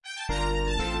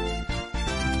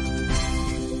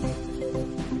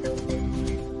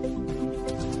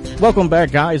Welcome back,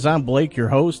 guys. I'm Blake, your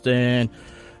host, and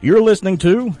you're listening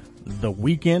to The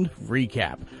Weekend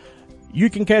Recap. You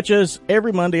can catch us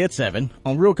every Monday at 7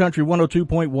 on Real Country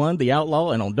 102.1, The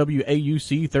Outlaw, and on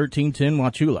WAUC 1310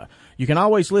 Wauchula. You can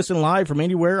always listen live from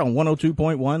anywhere on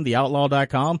 102.1,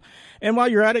 theoutlaw.com. And while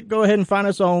you're at it, go ahead and find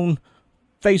us on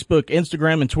Facebook,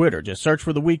 Instagram, and Twitter. Just search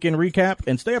for The Weekend Recap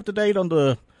and stay up to date on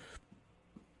the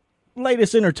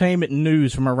latest entertainment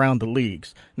news from around the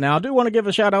leagues. Now, I do want to give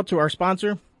a shout out to our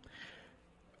sponsor.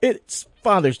 It's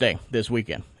Father's Day this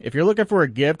weekend. If you're looking for a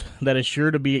gift that is sure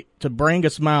to bring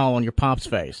a smile on your pop's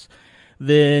face,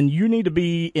 then you need to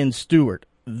be in Stuart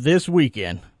this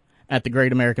weekend at the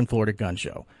Great American Florida Gun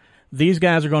Show. These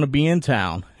guys are going to be in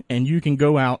town, and you can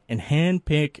go out and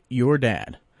handpick your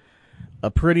dad a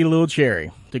pretty little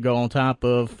cherry to go on top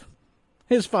of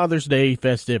his Father's Day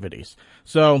festivities.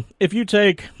 So if you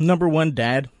take number one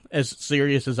dad as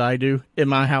serious as I do in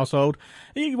my household,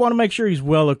 you want to make sure he's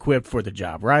well equipped for the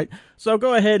job, right? So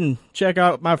go ahead and check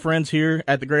out my friends here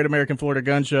at the Great American Florida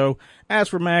Gun Show.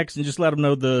 Ask for Max and just let him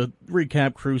know the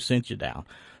recap crew sent you down.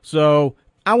 So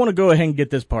I want to go ahead and get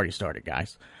this party started,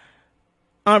 guys.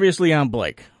 Obviously, I'm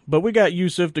Blake, but we got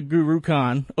Yusuf the Guru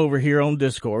Khan over here on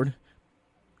Discord.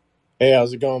 Hey,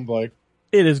 how's it going, Blake?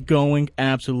 It is going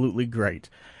absolutely great.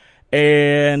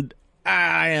 And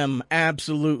I am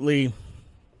absolutely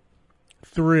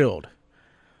thrilled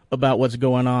about what's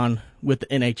going on with the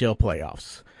NHL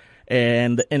playoffs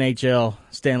and the NHL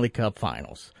Stanley Cup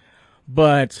Finals.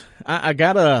 But I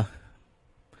got a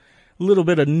little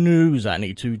bit of news I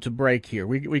need to break here.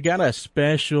 We got a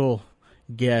special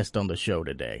guest on the show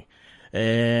today.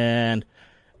 And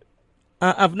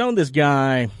I've known this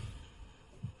guy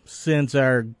since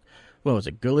our,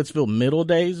 Goodlettsville Middle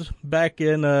days back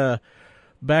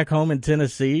home in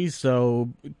Tennessee. So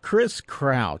Chris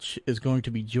Crouch is going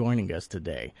to be joining us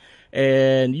today.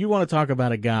 And you want to talk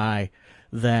about a guy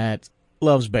that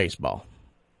loves baseball,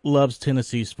 loves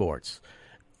Tennessee sports,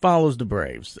 follows the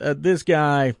Braves. This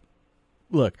guy,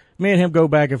 look, me and him go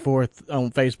back and forth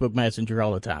on Facebook Messenger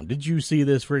all the time. Did you see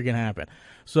this freaking happen?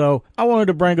 So I wanted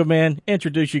to bring him in,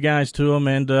 introduce you guys to him,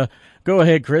 and go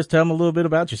ahead, Chris, tell him a little bit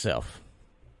about yourself.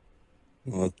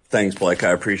 Well, thanks, Blake.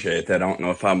 I appreciate that. I don't know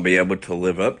if I'll be able to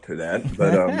live up to that,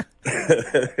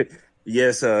 but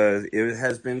yes, it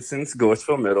has been since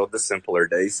Goodlettsville Middle, the simpler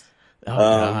days. Oh,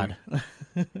 God.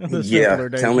 Yeah,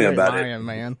 tell me about it.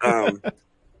 Man.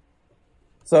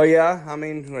 So, yeah, I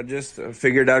mean, I just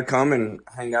figured I'd come and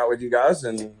hang out with you guys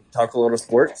and talk a little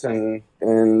sports and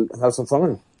have some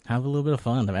fun. Have a little bit of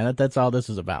fun, man. That's all this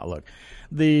is about. Look,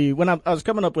 when I was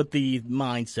coming up with the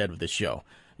mindset of the show,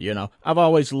 you know, I've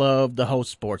always loved the whole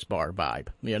sports bar vibe,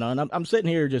 you know, and I'm sitting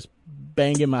here just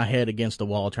banging my head against the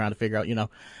wall trying to figure out, you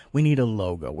know, we need a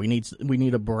logo. We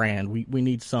need a brand. We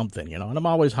need something, you know, and I'm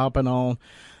always hopping on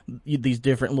these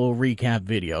different little recap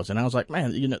videos. And I was like,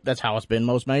 man, you know, that's how I spend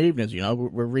most of my evenings. You know,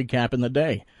 we're recapping the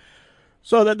day.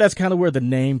 So that's kind of where the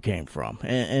name came from.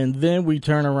 And then we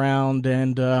turn around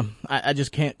and I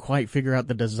just can't quite figure out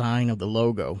the design of the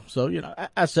logo. So, you know,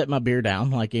 I set my beer down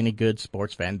like any good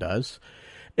sports fan does.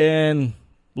 And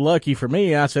lucky for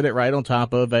me, I set it right on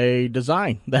top of a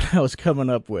design that I was coming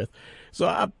up with. So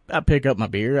I pick up my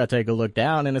beer, I take a look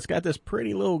down, and it's got this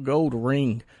pretty little gold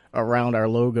ring around our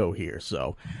logo here.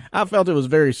 So I felt it was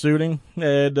very suiting,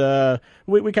 and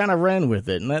we kind of ran with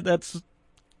it. And that's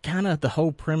kind of the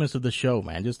whole premise of the show,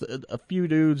 man. Just a few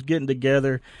dudes getting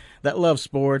together that love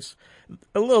sports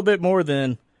a little bit more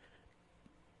than,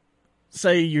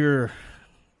 say, your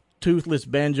toothless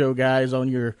banjo guys on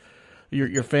your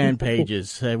fan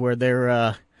pages where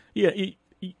they're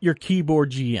your keyboard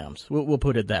GMs. We'll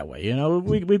put it that way. You know,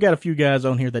 we've got a few guys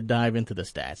on here that dive into the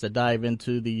stats, that dive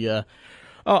into the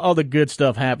all the good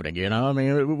stuff happening. You know, I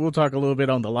mean, we'll talk a little bit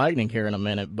on the Lightning here in a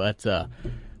minute, but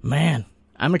man,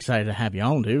 I'm excited to have you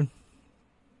on, dude.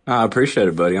 I appreciate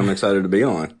it, buddy. I'm excited to be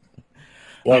on.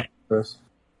 Yeah, Chris.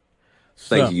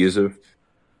 Thank you, Yusuf.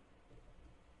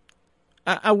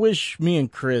 I wish me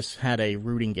and Chris had a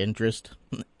rooting interest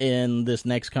in this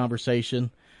next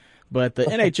conversation, but the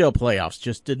NHL playoffs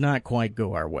just did not quite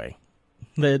go our way.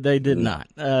 They did not.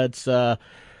 It's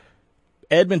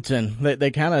Edmonton.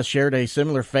 They kind of shared a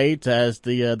similar fate as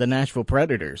the Nashville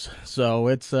Predators. So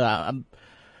it's I'm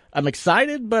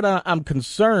excited, but I'm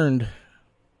concerned.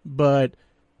 But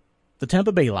the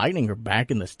Tampa Bay Lightning are back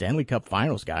in the Stanley Cup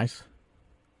Finals, guys.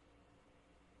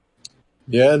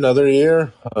 Yeah, another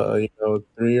year. 3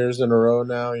 years in a row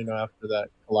now. You know, after that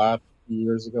collapse a few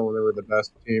years ago when they were the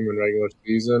best team in regular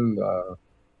season,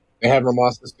 they haven't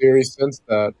lost a series since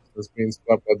that. Since being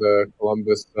swept by the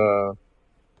Columbus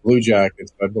Blue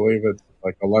Jackets. I believe it's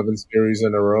like 11 series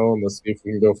in a row. And let's see if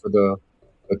we can go for the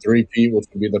a three-peat, which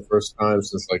would be the first time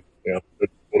since 20 years.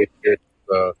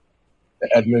 The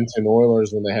Edmonton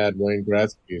Oilers when they had Wayne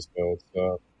Gretzky. So it's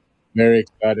very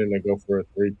exciting to go for a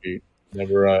three-peat.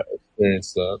 Never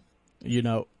experienced that.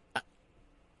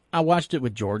 I watched it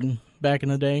with Jordan back in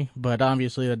the day, but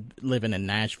obviously living in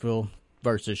Nashville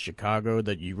versus Chicago,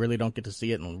 that you really don't get to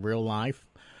see it in real life.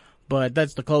 But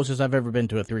that's the closest I've ever been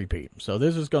to a three-peat. So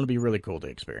this is going to be really cool to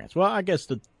experience. Well, I guess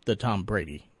the Tom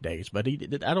Brady days, but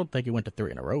I don't think he went to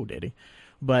 3 in a row, did he?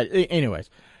 But anyways,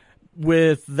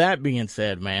 with that being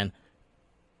said, man,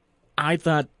 I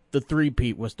thought the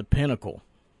three-peat was the pinnacle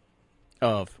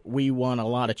of we won a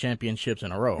lot of championships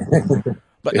in a row.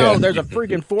 But no, there's a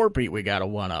freaking four-peat we got to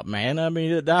one-up, man. I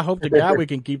mean, I hope to God we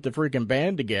can keep the freaking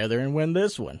band together and win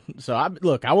this one. So,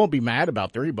 I won't be mad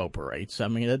about three-boat parades. I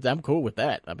mean, I'm cool with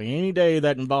that. I mean, any day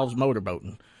that involves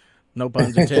motorboating, no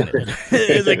puns intended,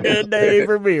 is a good day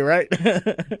for me, right?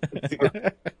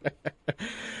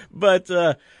 But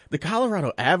the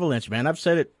Colorado Avalanche, man, I've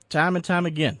said it time and time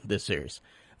again this series.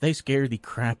 They scare the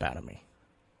crap out of me.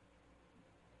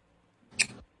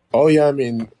 Oh yeah, I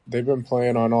mean they've been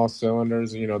playing on all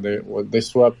cylinders. You know, they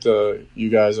swept you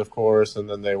guys, of course, and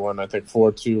then they won I think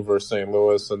 4-2 versus St.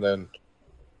 Louis, and then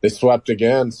they swept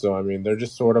again. So I mean they're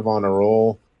just sort of on a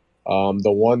roll.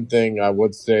 The one thing I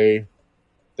would say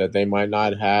that they might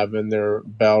not have in their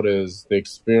belt is the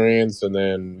experience, and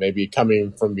then maybe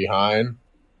coming from behind,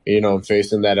 and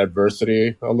facing that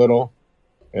adversity a little.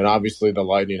 And obviously the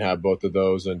Lightning have both of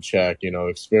those in check,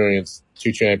 experience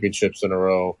 2 championships in a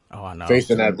row. Oh, I know.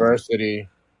 Facing adversity,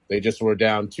 they just were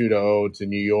down 2-0 to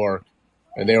New York,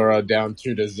 and they were down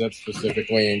 2-0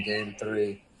 specifically in Game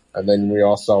 3. And then we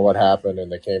all saw what happened,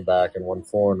 and they came back and won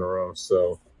 4 in a row.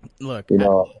 So, look,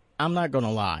 I'm not going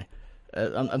to lie.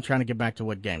 I'm trying to get back to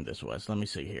what game this was. Let me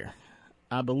see here.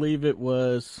 I believe it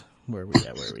was, where are we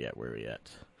at?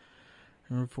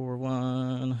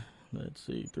 4-1. Let's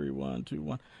see, 3-1,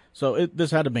 2-1. So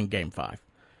this had to have been Game 5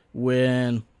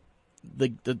 when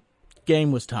the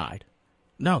game was tied.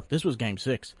 No, this was Game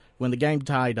 6. When the game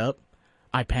tied up,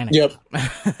 I panicked. Yep. Yeah.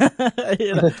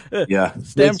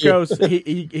 Stamkos,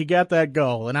 he got that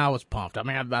goal, and I was pumped. I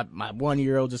mean, my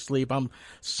 1-year-old's asleep. I'm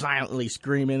silently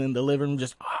screaming in the living room,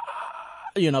 just,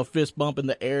 fist bump in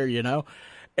the air,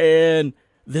 And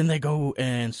then they go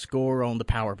and score on the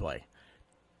power play.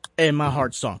 And my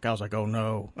heart sunk. I was like, oh,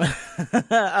 no.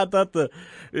 I thought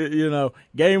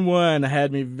Game 1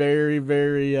 had me very,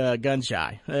 very gun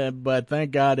shy. But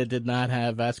thank God it did not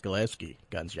have Vasilevsky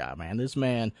gun shy, man. This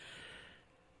man,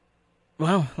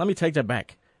 well, let me take that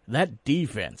back. That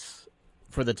defense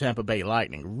for the Tampa Bay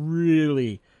Lightning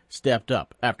really stepped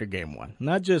up after Game 1.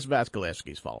 Not just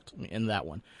Vasilevsky's fault in that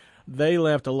one. They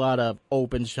left a lot of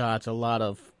open shots, a lot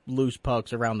of loose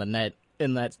pucks around the net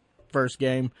in that first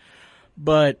game.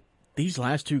 But these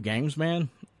last 2 games, man,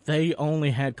 they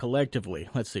only had collectively,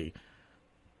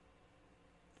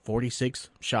 46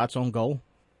 shots on goal.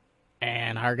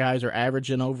 And our guys are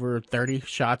averaging over 30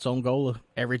 shots on goal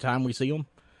every time we see them.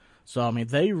 So, I mean,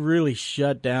 they really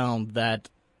shut down that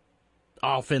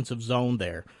offensive zone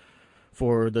there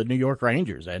for the New York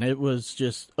Rangers. And it was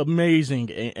just amazing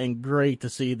and great to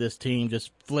see this team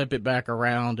just flip it back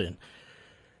around and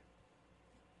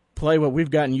play what we've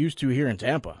gotten used to here in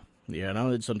Tampa.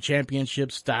 It's some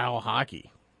championship-style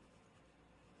hockey.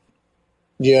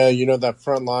 Yeah, that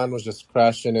front line was just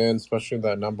crashing in, especially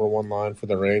that number 1 line for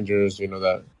the Rangers,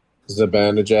 that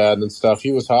Zibanejad and stuff.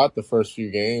 He was hot the first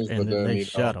few games, and but then they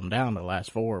shut him down the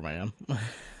last 4, man.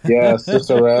 Yeah,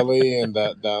 Ciccarelli and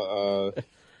that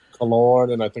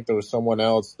Killorn, and I think there was someone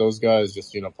else. Those guys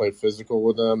just, played physical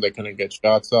with them. They couldn't get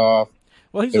shots off.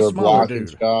 Well, he's they a were smaller blocking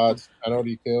dude. Shots,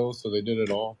 penalty kills, so they did it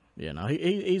all.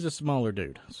 He's a smaller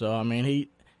dude. So, I mean,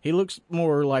 he looks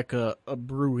more like a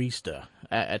brewista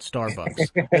at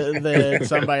Starbucks than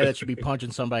somebody that should be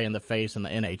punching somebody in the face in the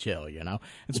NHL,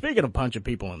 And speaking of punching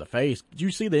people in the face, did you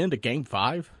see the end of Game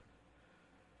 5?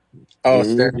 Oh,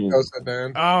 Stamkos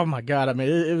then. Oh my God! I mean,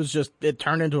 it was it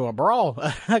turned into a brawl.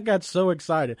 I got so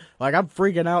excited, like I'm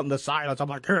freaking out in the silence. I'm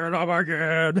like, "Oh my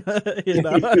God!"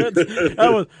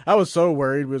 I was so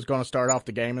worried we was going to start off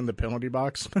the game in the penalty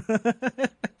box.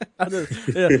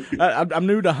 I'm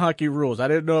new to hockey rules. I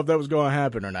didn't know if that was going to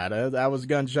happen or not. I was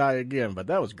gun shy again, but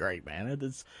that was great, man.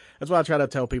 That's why I try to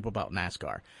tell people about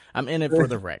NASCAR. I'm in it for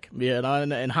the wreck.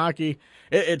 In hockey,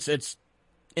 it's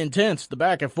intense, the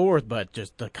back and forth, but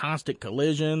just the constant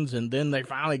collisions, and then they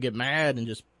finally get mad and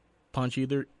just punch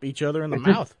each other in the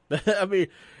mouth. I mean,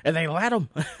 and they let them.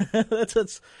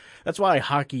 That's why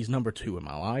hockey's number 2 in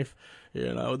my life.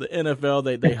 The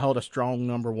NFL, they hold a strong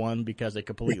number 1 because they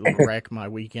completely wreck my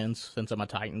weekends since I'm a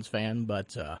Titans fan.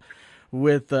 But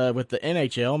with the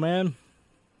NHL, man,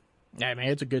 I mean,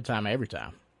 it's a good time every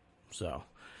time. So,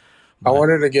 I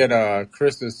wanted to get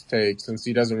Chris's take, since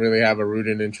he doesn't really have a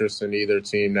rooting interest in either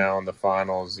team now in the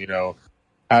finals. You know,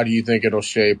 how do you think it'll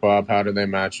shape up? How do they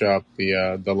match up,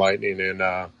 the Lightning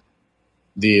and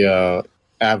the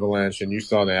Avalanche? And you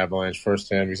saw the Avalanche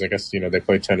firsthand because I guess they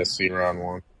played Tennessee round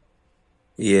one.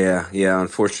 Yeah.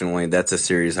 Unfortunately, that's a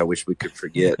series I wish we could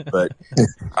forget. But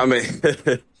I mean,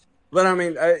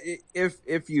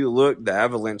 if you look, the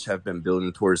Avalanche have been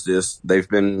building towards this. They've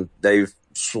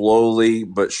slowly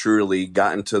but surely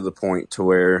gotten to the point to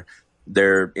where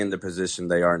they're in the position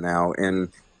they are now. And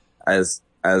as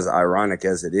ironic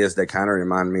as it is, they kind of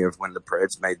remind me of when the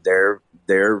Preds made their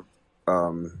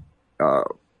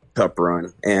cup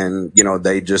run, and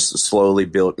they just slowly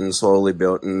built,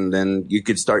 and then you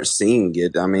could start seeing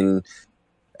it. I mean,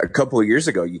 a couple of years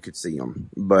ago you could see them,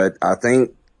 but I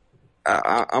think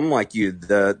I'm like you.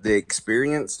 The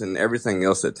experience and everything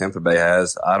else that Tampa Bay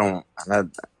has, I don't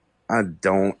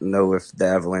know if the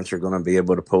Avalanche are going to be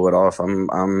able to pull it off.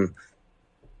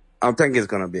 I think it's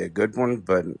going to be a good one,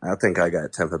 but I think I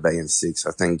got Tampa Bay in 6.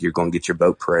 I think you're going to get your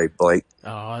boat parade, Blake.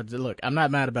 Oh, look, I'm not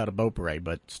mad about a boat parade,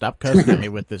 but stop cussing me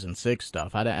with this in 6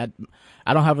 stuff. I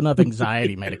don't have enough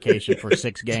anxiety medication for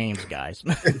 6 games, guys.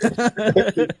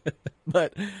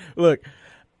 But look,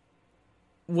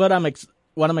 what I'm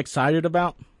excited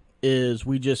about is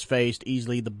we just faced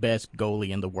easily the best goalie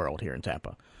in the world here in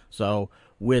Tampa. So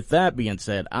with that being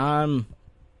said, I'm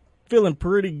feeling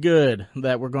pretty good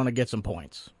that we're going to get some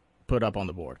points put up on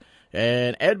the board.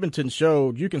 And Edmonton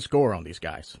showed you can score on these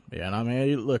guys. Yeah, I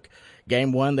mean, look,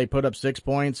 game 1 they put up 6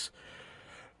 points.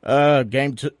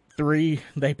 Game 3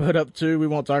 they put up 2. We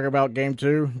won't talk about game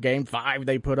 2. Game 5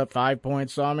 they put up 5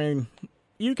 points. So I mean,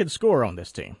 you can score on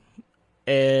this team,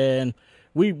 and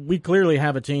we clearly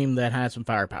have a team that has some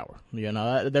firepower.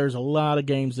 There's a lot of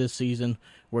games this season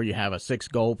where you have a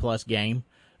 6-goal plus game.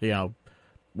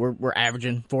 We're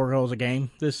averaging 4 goals a game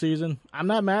this season. I'm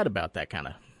not mad about that kind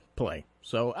of play.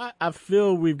 So I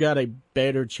feel we've got a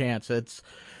better chance. It's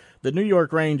the New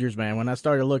York Rangers, man. When I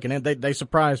started looking at they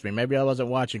surprised me. Maybe I wasn't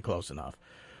watching close enough.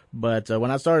 But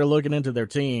when I started looking into their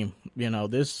team,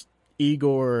 this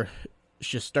Igor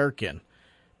Shesterkin,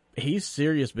 he's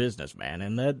serious business, man.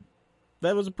 And that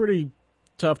was a pretty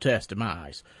tough test in my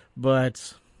eyes.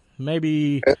 But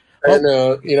maybe... And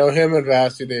him and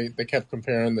Vasi, they kept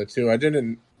comparing the two. I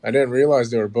didn't realize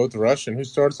they were both Russian. Who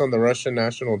starts on the Russian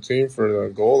national team for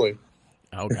the goalie?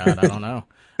 Oh God, I don't know.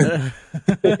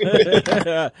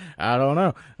 I don't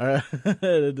know.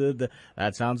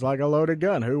 That sounds like a loaded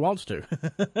gun. Who wants to?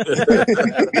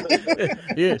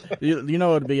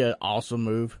 It'd be an awesome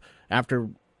move after.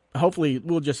 Hopefully,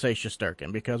 we'll just say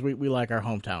Shesterkin because we like our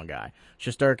hometown guy.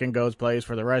 Shesterkin plays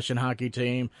for the Russian hockey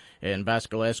team, and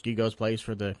Vasilevsky plays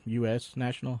for the U.S.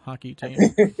 national hockey team.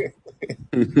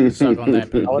 Suck on that.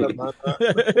 I wouldn't mind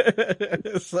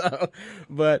that.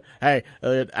 But hey,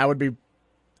 I would be.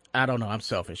 I don't know. I'm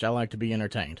selfish. I like to be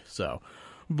entertained.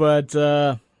 But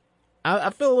I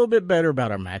feel a little bit better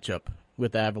about our matchup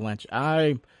with the Avalanche.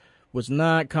 I was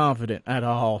not confident at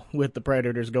all with the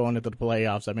Predators going into the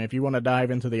playoffs. I mean, if you want to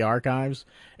dive into the archives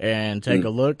and take a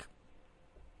look,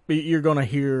 you're going to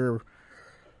hear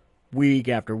week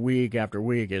after week after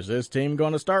week, is this team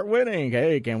going to start winning?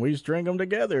 Hey, can we string them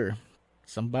together?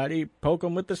 Somebody poke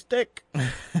them with the stick,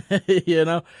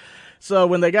 So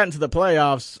when they got into the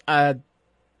playoffs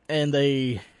and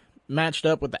they matched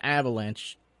up with the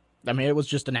Avalanche, I mean, it was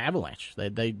just an avalanche.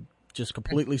 They just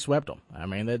completely swept them. I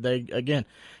mean, they again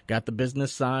got the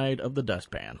business side of the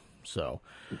dustpan. So,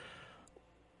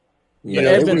 the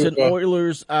Edmonton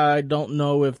Oilers, I don't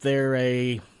know if they're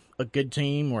a good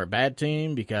team or a bad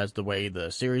team because the way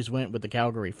the series went with the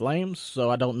Calgary Flames. So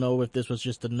I don't know if this was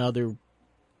just another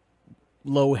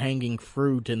low-hanging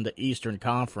fruit in the Eastern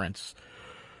Conference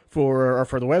for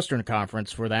the Western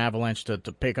Conference for the Avalanche to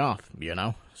pick off,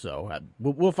 So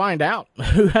we'll find out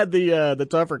who had the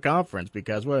tougher conference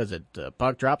because, what is it,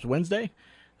 puck drops Wednesday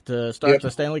to start the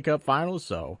Stanley Cup Finals.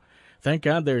 So thank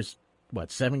God there's,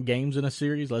 7 games in a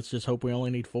series? Let's just hope we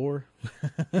only need 4.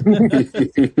 Two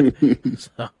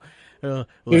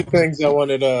things I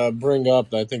wanted to bring up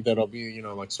that I think that'll be,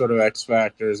 sort of X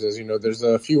factors is, there's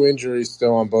a few injuries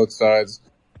still on both sides.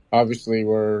 Obviously,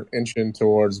 we're inching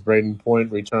towards Braden Point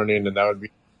returning, and that would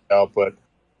be help. But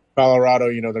Colorado,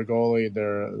 their goalie,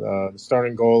 their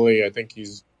starting goalie, I think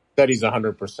he's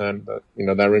 100%, but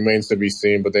that remains to be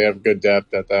seen. But they have good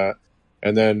depth at that.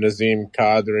 And then Nazem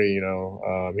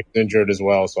Kadri, he's injured as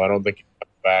well, so I don't think he's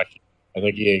coming back. I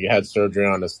think he had surgery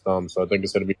on his thumb, so I think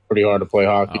it's going to be pretty hard to play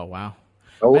hockey. Oh wow!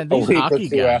 A Man, these week hockey or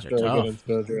two guys after are tough. getting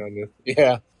surgery on you.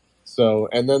 Yeah. So,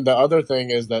 and then the other thing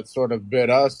is that sort of bit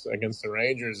us against the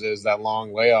Rangers is that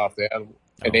long layoff. They had an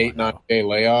 8-9 day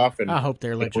layoff, and I hope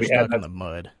their legs are stuck in the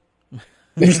mud.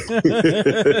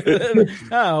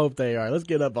 I hope they are. Let's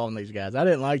get up on these guys. I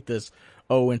didn't like this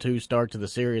 0-2 start to the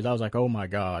series. I was like, oh my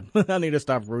God, I need to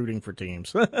stop rooting for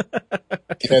teams.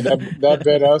 Yeah, that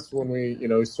bit us when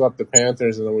we swept the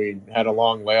Panthers, and then we had a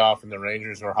long layoff, and the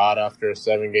Rangers were hot after a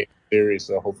 7-game series.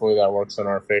 So hopefully that works in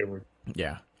our favor.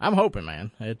 Yeah, I'm hoping,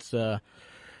 man. It's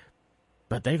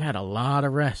but they've had a lot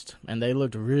of rest, and they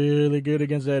looked really good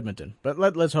against Edmonton. But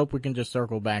let's hope we can just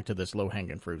circle back to this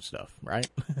low-hanging fruit stuff, right?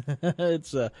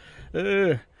 It's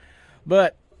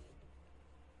but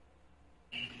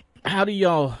how do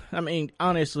y'all? I mean,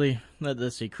 honestly,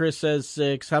 let's see. Chris says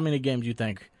 6. How many games do you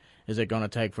think is it going to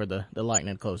take for the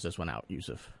Lightning to close this one out,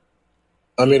 Yusuf?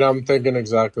 I mean, I'm thinking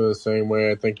exactly the same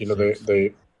way. I think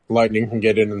the Lightning can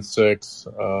get in 6.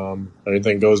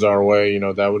 Anything goes our way,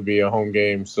 that would be a home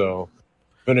game. So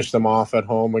finish them off at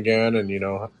home again, and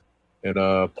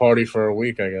and party for a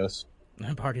week, I guess.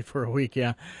 Party for a week,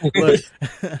 yeah.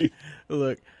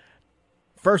 Look.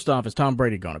 First off, is Tom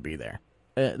Brady going to be there?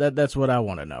 That's what I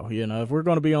want to know. If we're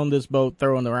going to be on this boat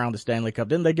throwing around the Stanley Cup,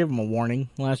 didn't they give him a warning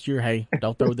last year? Hey,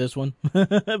 don't throw this one.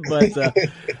 But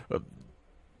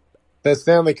that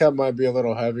Stanley Cup might be a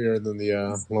little heavier than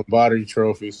the Lombardi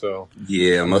Trophy. So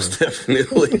yeah, most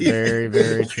definitely. Very,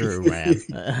 very true,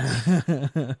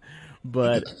 man.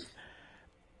 But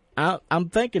I'm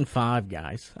thinking 5,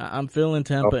 guys. I'm feeling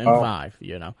Tampa in 5.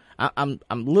 I'm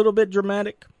a little bit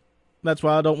dramatic. That's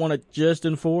why I don't want it just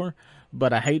in 4.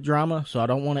 But I hate drama, so I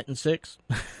don't want it in 6.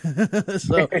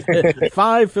 So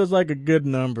 5 feels like a good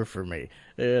number for me.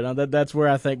 That's where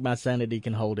I think my sanity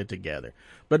can hold it together.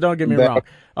 But don't get me wrong.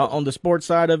 On the sports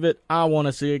side of it, I want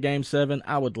to see a Game 7.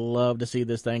 I would love to see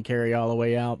this thing carry all the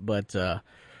way out. But, oh,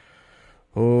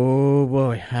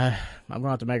 boy. I'm going to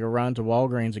have to make a run to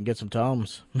Walgreens and get some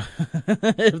Tums.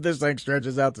 If this thing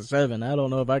stretches out to 7, I don't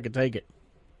know if I could take it.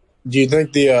 Do you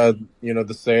think the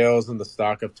sales and the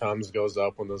stock of Tums goes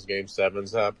up when those Game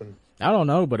 7s happen? I don't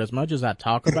know, but as much as I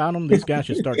talk about them, these guys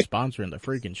should start sponsoring the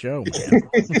freaking show,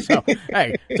 man. So,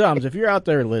 hey, Tums, if you're out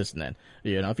there listening,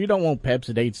 if you don't want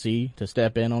Pepsi HC to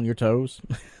step in on your toes,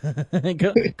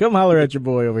 come holler at your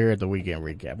boy over here at the Weekend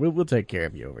Recap. We'll take care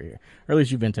of you over here, or at least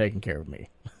you've been taking care of me.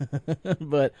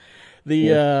 But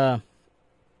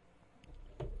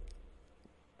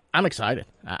I'm excited.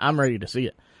 I'm ready to see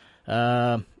it.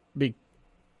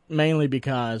 Mainly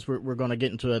because we're going to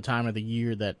get into a time of the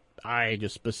year that I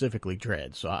just specifically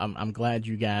dread. So I'm glad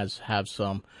you guys have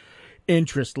some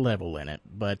interest level in it.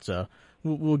 But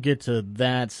we'll get to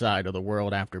that side of the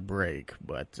world after break.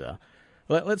 But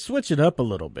let's switch it up a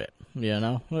little bit. We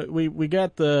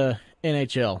got the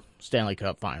NHL Stanley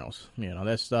Cup Finals.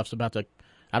 That stuff's about to,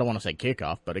 I don't want to say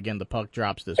kickoff, but again, the puck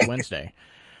drops this Wednesday.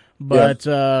 But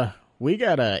we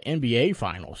got a NBA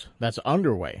Finals that's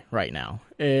underway right now,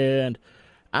 and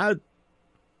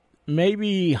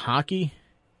maybe hockey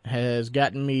has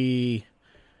gotten me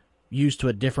used to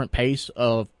a different pace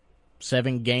of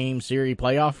 7-game series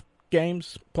playoff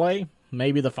games play.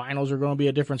 Maybe the finals are going to be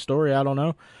a different story. I don't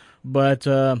know. But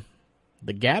the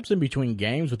gaps in between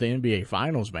games with the NBA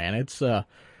Finals, man, it's a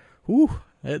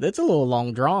little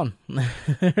long drawn.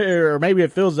 Or maybe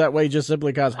it feels that way just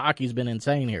simply because hockey's been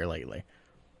insane here lately.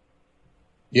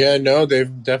 Yeah, no,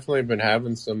 they've definitely been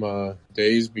having some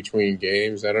days between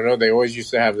games. I don't know. They always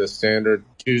used to have the standard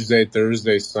Tuesday,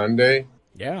 Thursday, Sunday.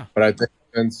 Yeah. But I think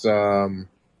since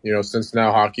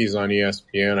now hockey's on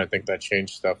ESPN, I think that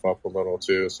changed stuff up a little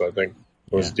too. So I think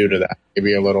it was due to that,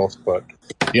 maybe a little. But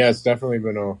yeah, it's definitely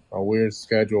been a weird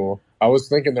schedule. I was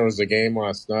thinking there was a game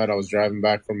last night. I was driving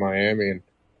back from Miami and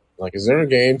is there a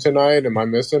game tonight? Am I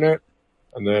missing it?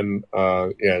 And then,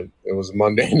 it was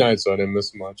Monday night, so I didn't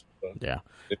miss much. But. Yeah,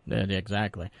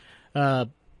 exactly.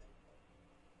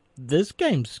 This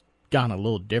game's gone a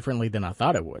little differently than I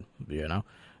thought it would,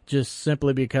 just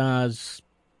simply because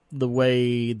the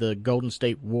way the Golden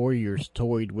State Warriors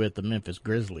toyed with the Memphis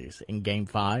Grizzlies in Game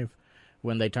 5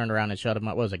 when they turned around and shut them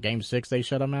out. Was it Game 6 they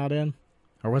shut them out in?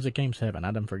 Or was it Game 7?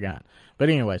 I done forgot. But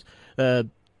anyways, the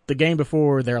game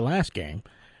before their last game,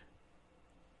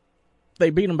 they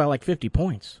beat them by like 50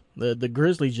 points. The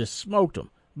Grizzlies just smoked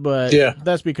them. But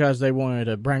that's because they wanted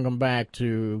to bring them back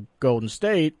to Golden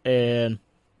State and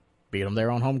beat them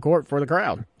there on home court for the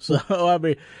crowd. So, I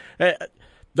mean,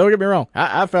 don't get me wrong.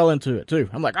 I fell into it, too.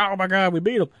 I'm like, oh, my God, we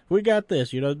beat them. We got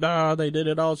this. They did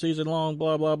it all season long,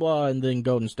 blah, blah, blah. And then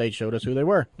Golden State showed us who they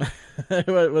were.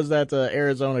 It was that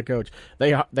Arizona coach.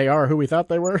 They are who we thought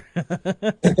they were.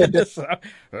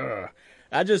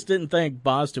 I just didn't think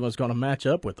Boston was going to match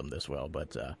up with them this well.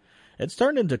 But it's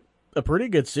turned into a pretty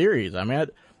good series. I mean,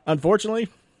 unfortunately,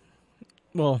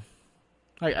 well,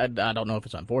 I don't know if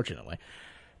it's unfortunately.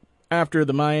 After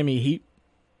the Miami Heat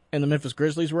and the Memphis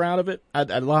Grizzlies were out of it, I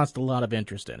lost a lot of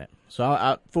interest in it.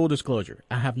 So, full disclosure,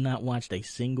 I have not watched a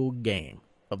single game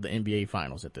of the NBA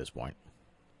Finals at this point.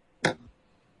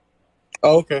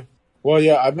 Oh, okay. Well,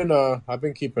 yeah, I've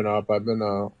been keeping up. I've been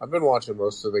watching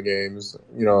most of the games,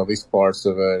 at least parts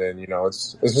of it, and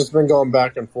it's just been going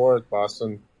back and forth.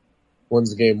 Boston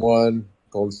wins game 1,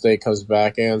 Golden State comes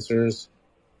back, answers.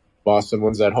 Boston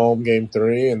wins at home game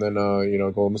 3, and then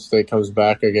Golden State comes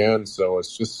back again. So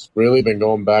it's just really been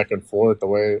going back and forth the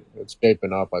way it's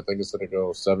shaping up. I think it's going to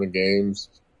go 7 games,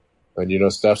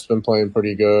 and Steph's been playing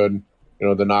pretty good.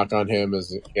 The knock on him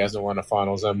is he hasn't won a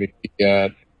Finals MVP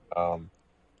yet.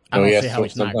 I don't see how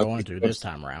he's not going to this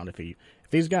time around. If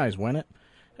these guys win it,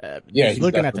 he's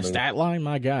looking at the stat line.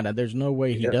 My God, there's no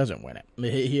way he doesn't win it.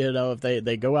 If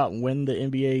they go out and win the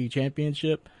NBA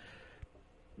championship.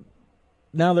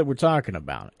 Now that we're talking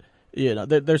about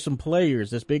it, there's some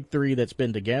players, this big three that's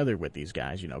been together with these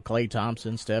guys. Klay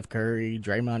Thompson, Steph Curry,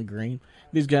 Draymond Green.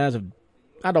 These guys have,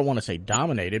 I don't want to say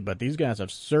dominated, but these guys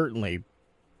have certainly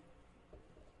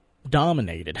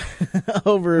dominated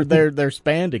over their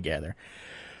span together.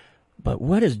 But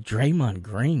what has Draymond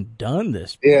Green done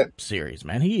this series,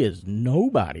 man? He is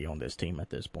nobody on this team at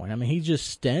this point. I mean, he's just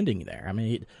standing there. I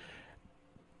mean,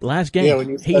 last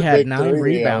game he had 9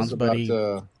 rebounds, but he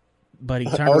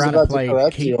turned around and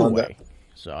played keep away.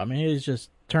 So, I mean, it's just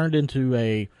turned into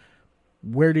a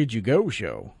where did you go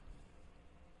show.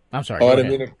 I'm sorry. I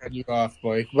didn't mean to cut you off,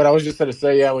 Blake. But I was just going to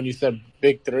say, when you said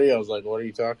big three, I was like, what are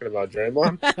you talking about,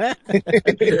 Draymond?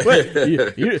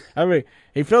 I mean,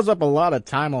 he fills up a lot of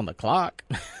time on the clock.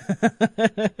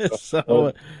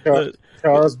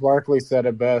 Charles Barkley said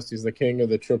it best. He's the king of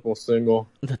the triple single.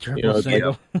 The triple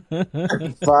single.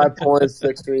 5 points,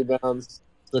 6 rebounds,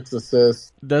 6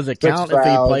 assists. Does it count if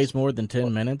he plays more than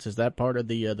 10 minutes? Is that part of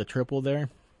the triple there?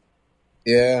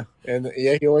 Yeah, and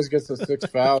he always gets the 6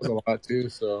 fouls a lot too.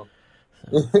 So,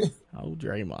 oh,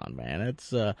 Draymond, man,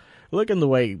 it's looking the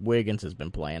way Wiggins has been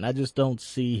playing. I just don't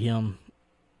see him.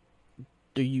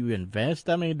 Do you invest?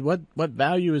 I mean, what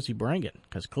value is he bringing?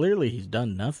 Because clearly he's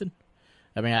done nothing.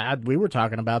 I mean, we were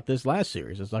talking about this last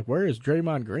series. It's like, where is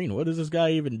Draymond Green? What is this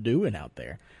guy even doing out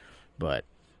there? But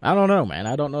I don't know, man.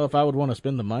 I don't know if I would want to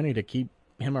spend the money to keep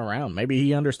him around. Maybe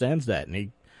he understands that,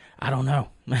 and I don't know,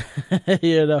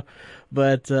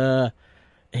 but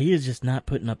he is just not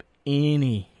putting up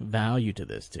any value to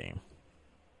this team.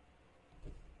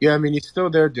 Yeah, I mean, he's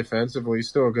still there defensively. He's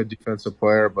still a good defensive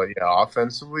player, but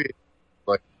offensively,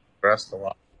 progressed a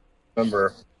lot.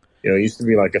 Remember, he used to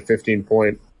be like a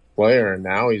 15-point player, and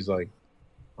now he's like,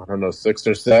 6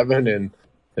 or 7, and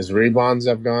his rebounds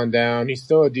have gone down. He's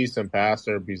still a decent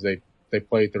passer because they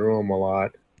play through him a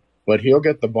lot, but he'll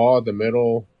get the ball at the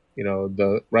middle.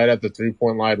 Right at the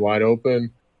 3-point line wide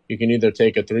open. You can either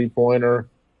take a 3-pointer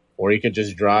or he could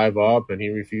just drive up, and he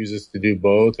refuses to do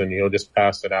both, and he'll just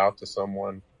pass it out to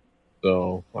someone.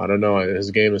 So, I don't know.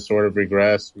 His game has sort of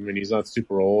regressed. I mean, he's not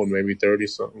super old, maybe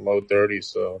 30-something, low 30s.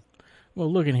 So.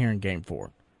 Well, looking here in Game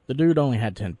 4, the dude only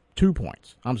had 2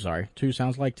 points. I'm sorry, 2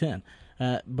 sounds like 10.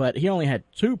 But he only had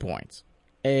 2 points,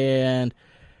 and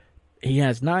he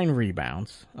has 9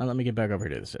 rebounds. Let me get back over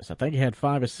here to the assists. I think he had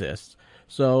 5 assists.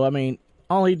 So, I mean,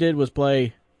 all he did was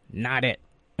play not it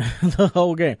the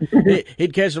whole game.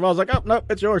 He'd catch the ball. I was like, oh, no,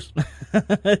 it's yours.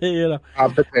 Potato.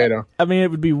 I mean, it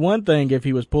would be one thing if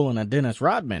he was pulling a Dennis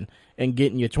Rodman and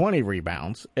getting you 20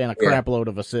 rebounds and a crap load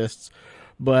of assists.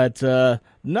 But,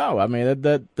 no, I mean,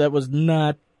 that was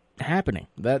not happening.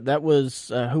 That was,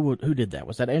 who did that?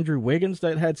 Was that Andrew Wiggins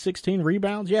that had 16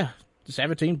 rebounds? Yeah,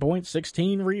 17 points,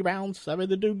 16 rebounds. I mean,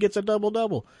 the dude gets a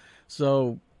double-double.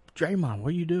 So, Draymond, what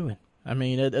are you doing? I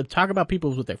mean, talk about people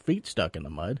with their feet stuck in the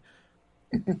mud.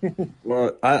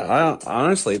 Well, I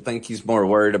honestly think he's more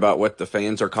worried about what the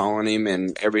fans are calling him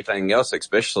and everything else,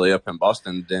 especially up in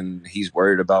Boston, than he's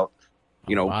worried about,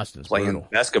 Boston's playing brutal.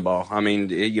 basketball. I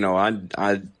mean,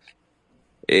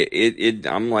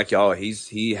 I'm like y'all.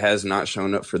 He has not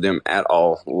shown up for them at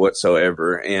all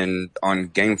whatsoever. And on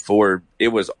Game 4, it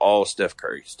was all Steph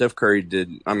Curry. Steph Curry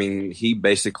he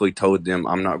basically told them,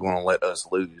 "I'm not going to let us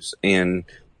lose." And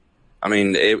I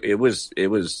mean, it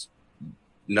was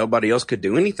nobody else could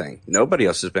do anything. Nobody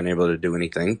else has been able to do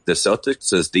anything. The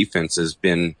Celtics' defense has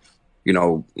been,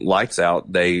 lights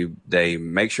out. They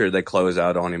make sure they close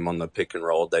out on him on the pick and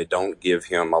roll. They don't give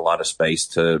him a lot of space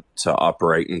to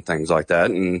operate and things like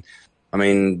that. And I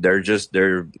mean, they're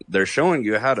showing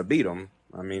you how to beat them.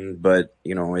 I mean, but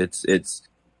it's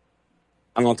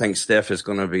I don't think Steph is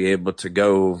going to be able to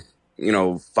go,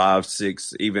 5,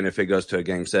 6, even if it goes to a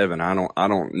game 7, I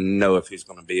don't know if he's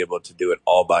going to be able to do it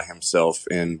all by himself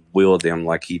and wield them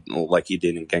like he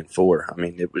did in game 4. I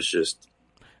mean, it was just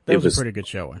that was a pretty good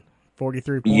showing.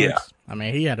 43 points. Yeah. I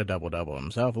mean, he had a double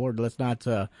himself. Lord, let's not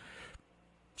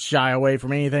shy away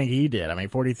from anything he did. I mean,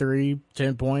 43,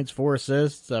 10 points, 4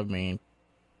 assists. I mean,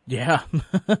 yeah.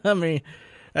 I mean,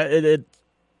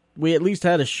 we at least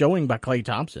had a showing by Klay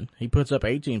Thompson. He puts up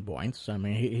 18 points. I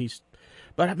mean, he's,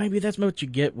 but maybe that's what you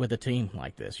get with a team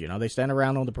like this. They stand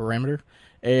around on the perimeter,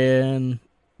 and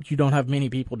you don't have many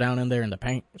people down in there in the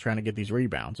paint trying to get these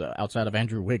rebounds outside of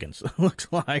Andrew Wiggins, it looks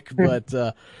like. But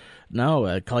no,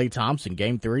 Klay Thompson,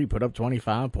 game 3, put up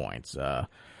 25 points.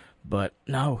 But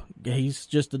no, he's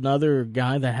just another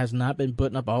guy that has not been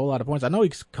putting up a whole lot of points. I know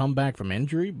he's come back from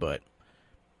injury, but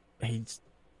he's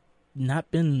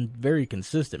not been very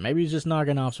consistent. Maybe he's just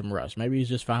knocking off some rust. Maybe he's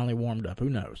just finally warmed up. Who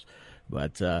knows?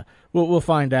 But we'll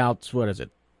find out. What is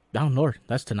it? Oh, Lord,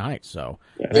 that's tonight. So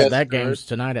that game's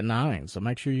tonight at 9. So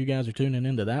make sure you guys are tuning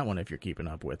into that one if you're keeping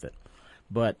up with it.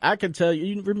 But I can tell you,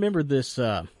 you remember this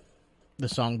the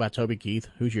song by Toby Keith,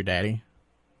 Who's Your Daddy?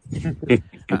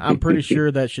 I'm pretty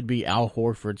sure that should be Al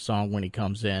Horford's song when he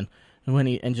comes in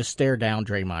and just stare down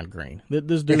Draymond Green.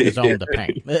 This dude is on the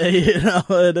paint.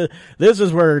 This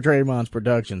is where Draymond's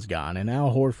production's gone, and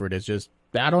Al Horford is just,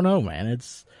 I don't know, man.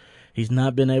 He's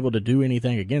not been able to do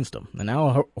anything against him. And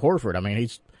Al Horford, I mean,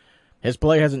 his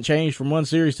play hasn't changed from one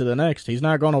series to the next. He's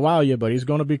not going to wow you, but he's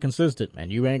going to be consistent,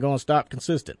 and you ain't going to stop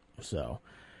consistent. So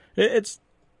it's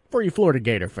for you Florida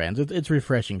Gator fans. It's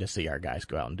refreshing to see our guys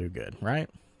go out and do good, right?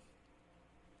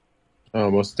 Oh,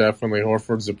 most definitely.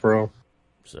 Horford's a pro.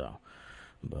 So,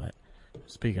 but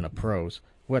speaking of pros,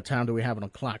 what time do we have on the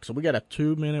clock? So we got a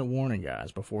 2-minute warning,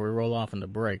 guys, before we roll off into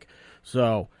break.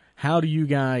 So how do you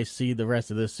guys see the rest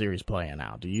of this series playing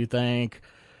out? Do you think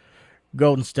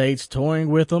Golden State's toying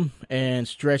with them and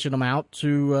stretching them out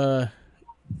to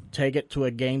take it to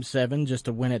a Game 7 just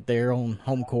to win it there on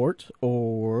home court?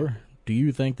 Or do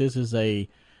you think this is a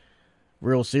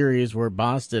real series where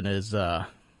Boston is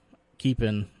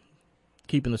keeping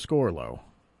the score low?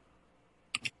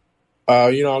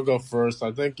 I'll go first.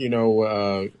 I think,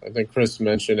 I think Chris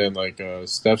mentioned it, like,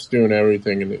 Steph's doing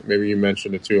everything, and maybe you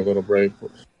mentioned it too a little break.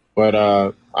 But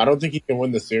I don't think he can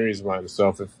win the series by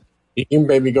himself. If he can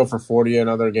maybe go for 40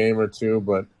 another game or two,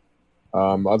 but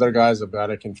other guys have got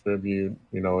to contribute.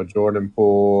 A Jordan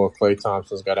Poole, Klay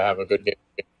Thompson's got to have a good game.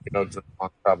 Draymond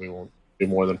probably won't do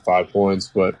more than 5 points,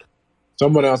 but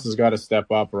someone else has got to step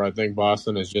up, or I think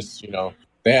Boston is just,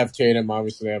 they have Tatum,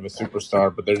 obviously they have a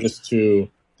superstar, but they're just too.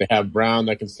 They have Brown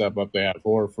that can step up. They have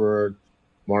Horford.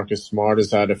 Marcus Smart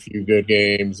has had a few good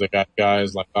games. They got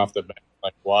guys like off the bench,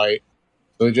 like White.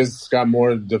 So they just got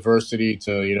more diversity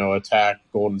to, attack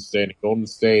Golden State. And Golden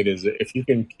State is, if you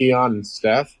can key on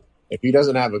Steph, if he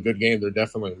doesn't have a good game, they're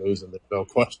definitely losing. There's no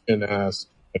question asked.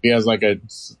 If he has like a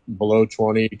below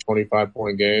 20,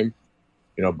 25-point game,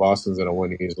 Boston's going to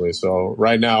win easily. So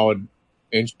right now, I'd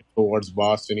inch towards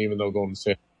Boston, even though Golden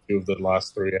State has 2 of the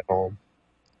last 3 at home.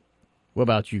 What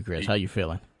about you, Chris? How you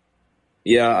feeling?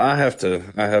 Yeah, I have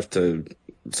to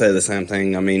say the same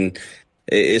thing. I mean,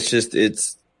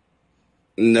 it's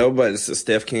nobody.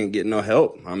 Steph can't get no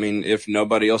help. I mean, if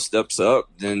nobody else steps up,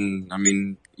 then I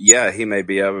mean, yeah, he may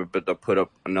be able to put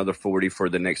up another 40 for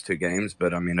the next 2 games.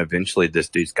 But I mean, eventually this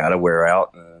dude's got to wear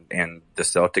out, and the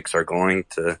Celtics are going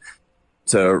to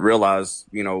realize,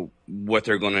 what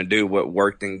they're going to do, what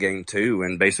worked in game 2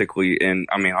 and basically in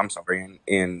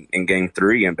game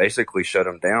 3 and basically shut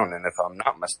them down. And if I'm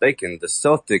not mistaken, the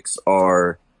Celtics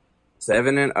are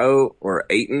 7-0 or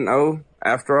 8-0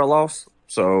 after a loss.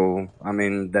 So, I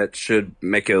mean, that should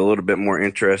make it a little bit more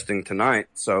interesting tonight.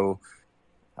 So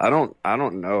I don't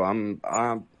know. I'm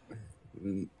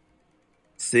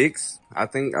 6. I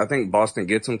think Boston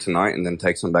gets them tonight and then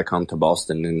takes them back home to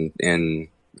Boston and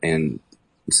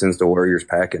sends the Warriors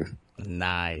packing.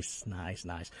 Nice.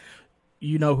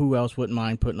 You know who else wouldn't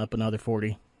mind putting up another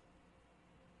 40?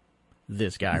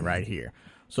 This guy right here.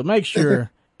 So make sure,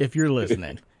 if you're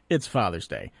listening, it's Father's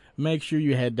Day. Make sure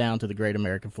you head down to the Great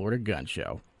American Florida Gun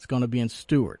Show. It's going to be in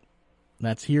Stuart.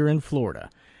 That's here in Florida.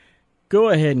 Go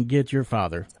ahead and get your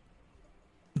father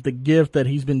the gift that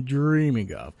he's been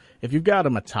dreaming of. If you've got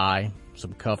him a tie,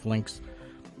 some cufflinks,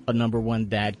 a number 1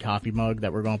 dad coffee mug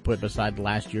that we're going to put beside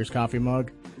last year's coffee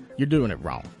mug, you're doing it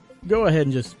wrong. Go ahead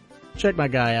and just check my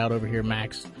guy out over here,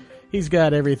 Max. He's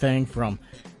got everything from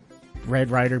Red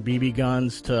Ryder BB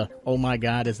guns to, oh my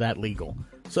God, is that legal?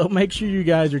 So make sure you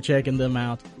guys are checking them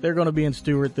out. They're going to be in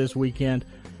Stuart this weekend.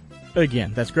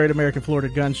 Again, that's Great American Florida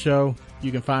Gun Show.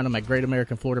 You can find them at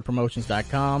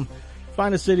GreatAmericanFloridaPromotions.com.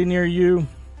 Find a city near you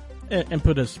and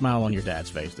put a smile on your dad's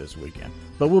face this weekend.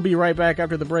 But we'll be right back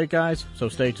after the break, guys, so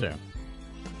stay tuned.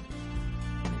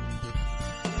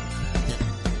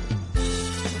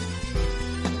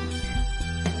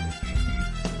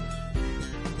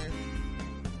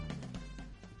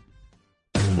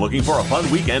 Looking for a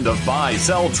fun weekend of buy,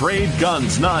 sell, trade,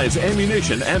 guns, knives,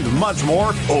 ammunition, and much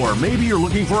more? Or maybe you're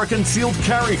looking for a concealed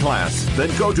carry class? Then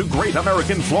go to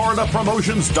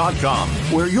GreatAmericanFloridaPromotions.com,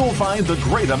 where you'll find the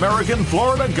Great American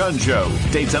Florida Gun Show.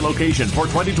 Dates and location for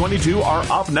 2022 are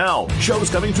up now.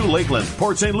 Shows coming to Lakeland,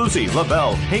 Port St. Lucie,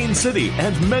 LaBelle, Haines City,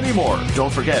 and many more.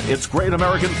 Don't forget, it's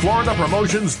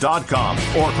GreatAmericanFloridaPromotions.com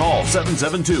or call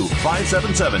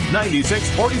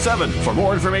 772-577-9647 for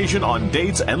more information on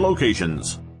dates and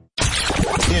locations.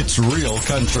 It's Real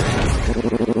Country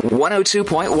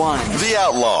 102.1 The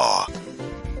Outlaw.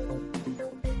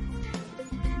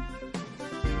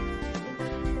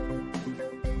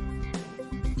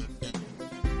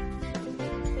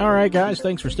 All right, guys,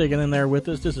 thanks for sticking in there with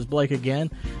us. This is Blake again.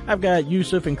 I've got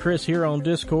Yusuf and Chris here on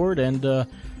Discord, and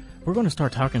we're going to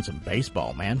start talking some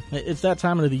baseball, man. It's that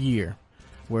time of the year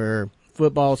where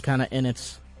football's kind of in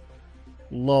its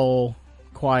lull,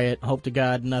 quiet, hope to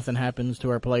God nothing happens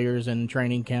to our players in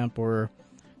training camp or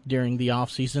during the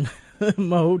off-season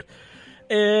mode.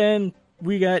 And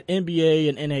we got NBA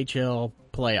and NHL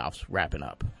playoffs wrapping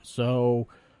up. So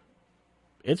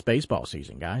it's baseball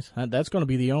season, guys. That's going to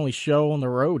be the only show on the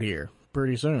road here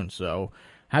pretty soon. So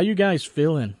how you guys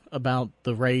feeling about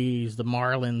the Rays, the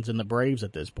Marlins, and the Braves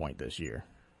at this point this year?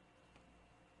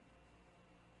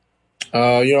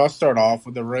 I'll start off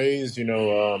with the Rays.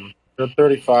 They're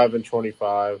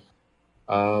 35-25.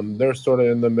 They're sort of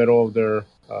in the middle of their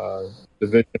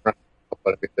division, but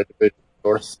I think their division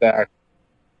sort of stacked.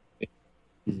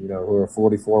 Who are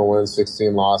 44 wins,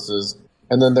 16 losses,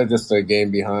 and then they're just a game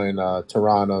behind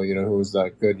Toronto. Who's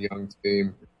that good young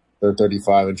team? They're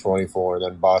 35-24, and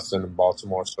then Boston and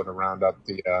Baltimore sort of round up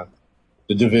the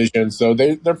division. So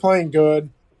they're playing good.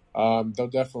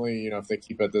 They'll definitely, if they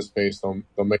keep at this pace, they'll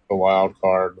make the wild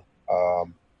card.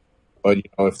 But,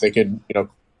 if they could,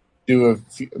 do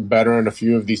better in a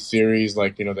few of these series,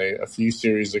 like, a few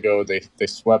series ago, they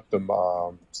swept them,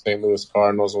 St. Louis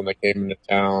Cardinals when they came into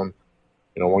town.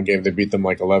 One game they beat them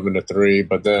like 11-3,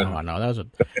 but then. Oh, no, that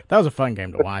was a fun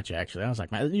game to watch, actually. I was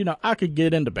like, man, I could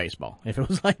get into baseball if it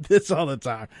was like this all the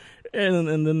time.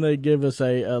 And then they give us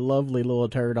a lovely little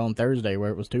turd on Thursday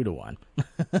where it was 2-1.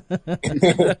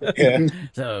 Yeah.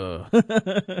 So.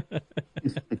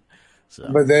 So.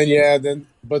 But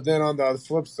then on the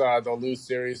flip side, they'll lose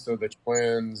series. So the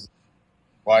Twins,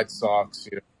 White Sox,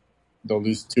 they'll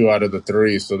lose 2 out of the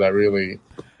 3. So that really,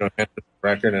 hinders the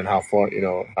record and how far,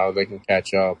 how they can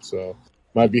catch up. So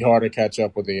might be hard to catch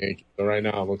up with the Yankees. But right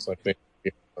now it looks like they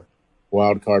get a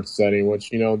wild card setting,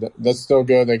 which, that's still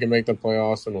good. They can make the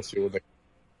playoffs, and we'll see what they.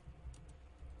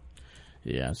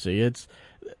 Yeah, see,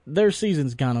 their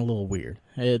season's gone a little weird.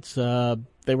 It's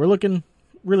they were looking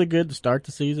really good to start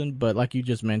the season, but like you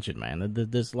just mentioned, man,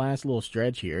 this last little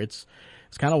stretch here, it's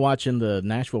kind of watching the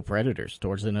Nashville Predators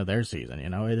towards the end of their season.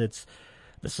 It's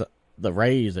the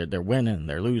Rays, they're winning,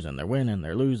 they're losing, they're winning,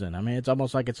 they're losing. I mean, it's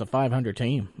almost like it's a 500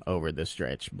 team over this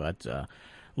stretch, but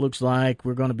looks like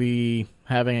we're going to be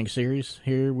having a series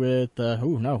here with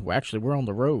actually we're on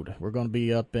the road. We're going to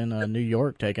be up in New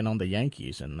York taking on the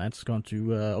Yankees, and that's going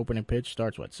to opening pitch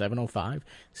starts 7:05.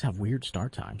 These have weird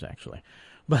start times actually,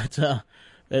 but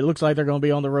it looks like they're going to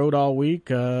be on the road all week,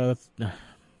 all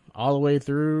the way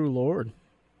through, Lord,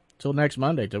 till next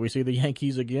Monday, till we see the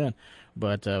Yankees again.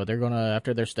 But they're going to,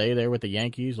 after their stay there with the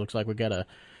Yankees, looks like we got a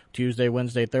Tuesday,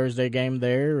 Wednesday, Thursday game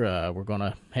there. We're going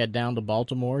to head down to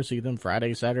Baltimore, see them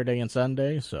Friday, Saturday, and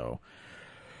Sunday. So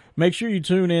make sure you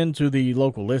tune in to the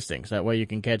local listings. That way you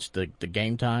can catch the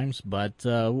game times. But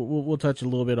we'll touch a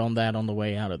little bit on that on the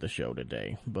way out of the show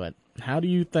today. But how do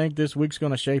you think this week's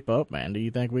going to shape up, man? Do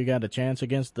you think we got a chance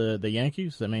against the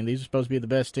Yankees? I mean, these are supposed to be the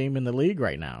best team in the league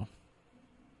right now.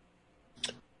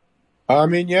 I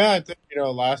mean, yeah, I think,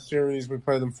 last series we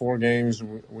played them 4 games.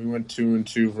 We went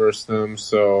 2-2 versus them.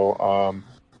 So,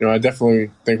 I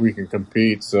definitely think we can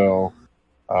compete. So,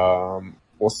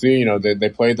 we'll see. They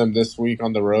played them this week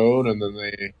on the road, and then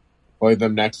they played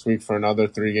them next week for another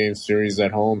 3-game series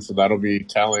at home. So that'll be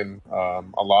telling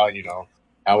a lot,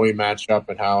 how we match up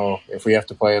and how, if we have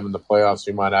to play them in the playoffs,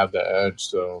 we might have the edge.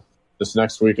 So this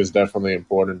next week is definitely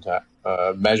important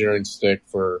to measuring stick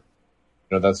for,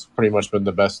 that's pretty much been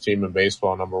the best team in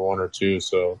baseball, number 1 or 2.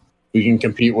 So we can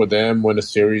compete with them, win a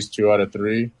series 2 out of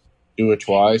 3, do it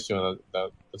twice.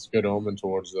 That's a good omen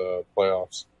towards the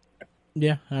playoffs.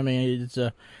 Yeah, I mean, it's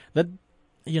that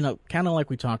kind of like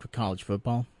we talked with college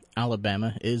football.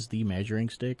 Alabama is the measuring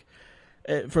stick.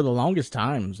 For the longest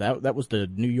times, that was the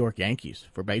New York Yankees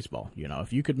for baseball. You know,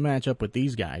 if you could match up with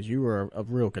these guys, you were a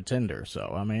real contender.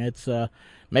 So, I mean, it's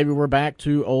maybe we're back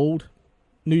to old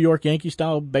New York Yankee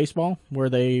style baseball where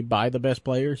they buy the best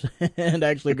players and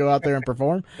actually go out there and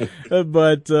perform.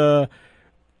 But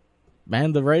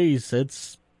man, the Rays,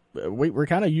 we're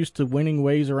kind of used to winning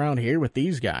ways around here with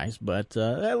these guys. But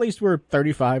at least we're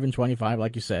 35-25,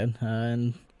 like you said,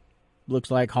 and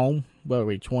looks like home. What are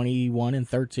we,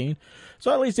 21-13?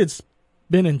 So at least it's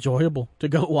been enjoyable to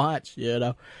go watch, you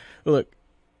know. Look,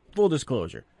 full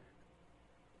disclosure,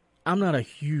 I'm not a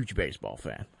huge baseball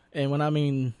fan. And when I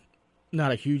mean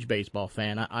not a huge baseball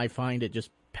fan, I find it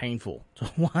just painful to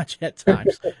watch at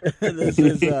times. This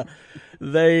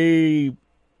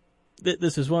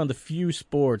is one of the few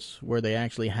sports where they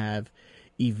actually have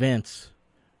events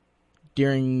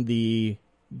during the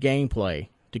gameplay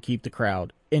to keep the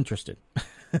crowd interested.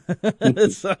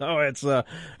 So it's I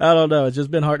don't know. It's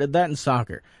just been hard. That and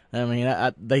soccer. I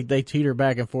mean, they teeter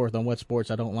back and forth on what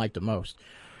sports I don't like the most.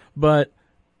 But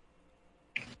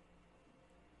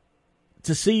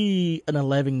to see an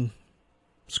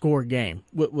 11-score game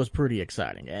was pretty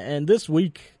exciting. And this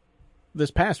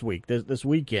past week, this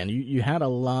weekend, you had a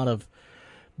lot of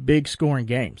big scoring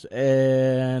games.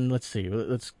 And let's see.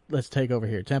 Let's take over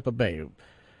here. Tampa Bay.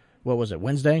 What was it?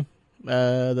 Wednesday?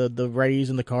 The Rays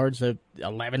and the Cards at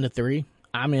 11-3.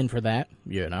 I'm in for that.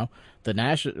 You know, the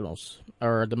Nationals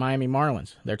or the Miami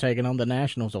Marlins. They're taking on the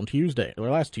Nationals on Tuesday or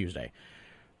last Tuesday.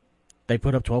 They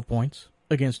put up 12 points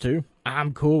against 2.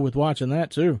 I'm cool with watching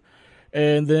that too.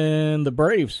 And then the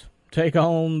Braves take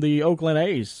on the Oakland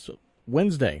A's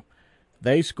Wednesday.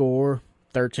 They score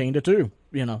 13-2.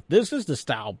 You know, this is the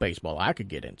style of baseball I could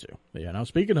get into. You know,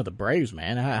 speaking of the Braves,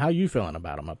 man, how you feeling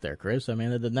about them up there, Chris? I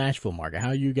mean, the Nashville market.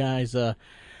 How you guys?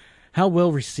 How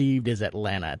well received is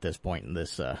Atlanta at this point in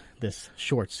this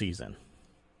short season?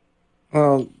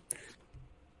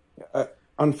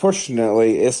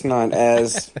 Unfortunately, it's not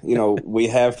as we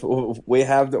have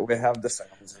the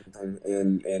Sounds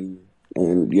and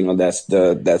you know that's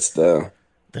the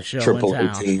show Triple in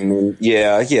A town. team. And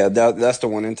that's the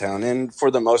one in town. And for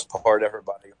the most part,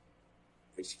 everybody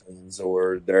fans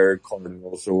or they're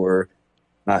Cardinals or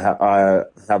I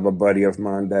have a buddy of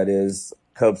mine that is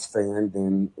Cubs fan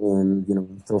and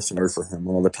I feel sorry for him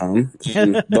all the time.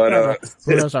 But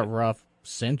who knows a rough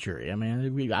century? I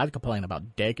mean, I complain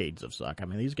about decades of suck. I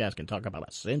mean, these guys can talk about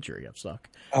a century of suck.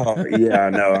 Oh yeah,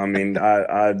 no. I mean,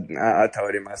 I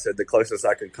told him. I said the closest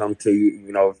I could come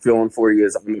to, feeling for you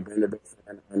is I'm a Vanderbilt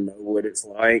fan. I know what it's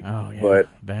like. Oh yeah, but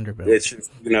Vanderbilt. It's just,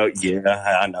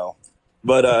 yeah, I know.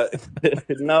 But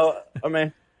no, I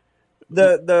mean,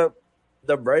 the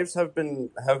Braves have been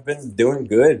doing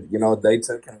good. They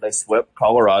took and they swept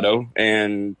Colorado,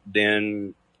 and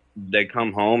then they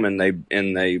come home and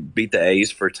they beat the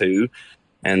A's for 2.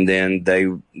 And then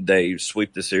they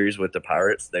sweep the series with the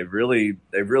Pirates. They've really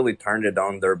turned it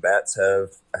on. Their bats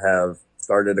have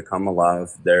started to come alive.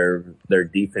 Their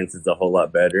defense is a whole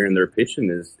lot better, and their pitching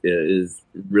is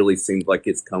really seems like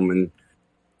it's coming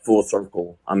full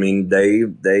circle. I mean, they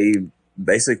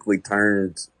basically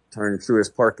turned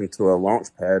Truist Park into a launch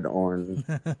pad on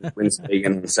Wednesday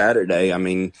and on Saturday. I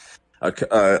mean,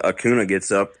 Acuna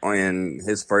gets up on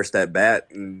his first at bat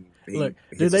and. Look,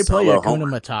 do they play Hakuna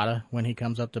Matata when he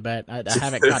comes up to bat? I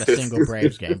haven't caught a single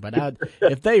Braves game, but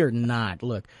if they are not,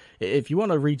 look, if you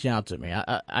want to reach out to me,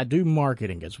 I do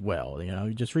marketing as well.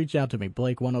 Just reach out to me,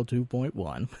 Blake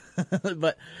 102.1.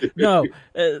 But no,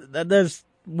 that's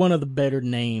one of the better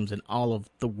names in all of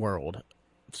the world.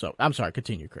 So I'm sorry,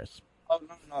 continue, Chris. Oh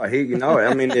no,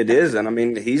 I mean it is, and I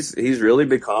mean he's really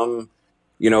become,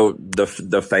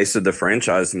 the face of the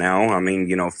franchise now. I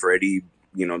mean, Freddie.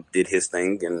 Did his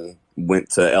thing and went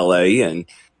to LA, and,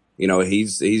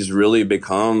 he's really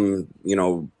become,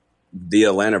 the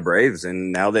Atlanta Braves.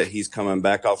 And now that he's coming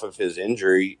back off of his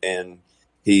injury and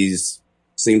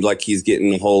seems like he's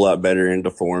getting a whole lot better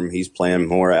into form. He's playing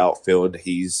more outfield.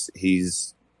 He's,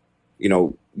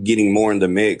 getting more in the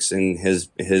mix, and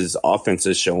his offense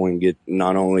is showing it,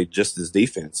 not only just his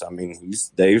defense. I mean,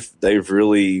 they've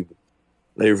really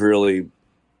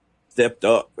stepped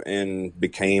up and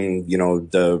became,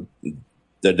 the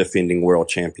defending world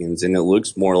champions. And it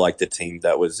looks more like the team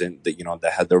that was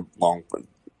that had their long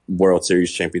World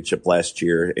Series championship last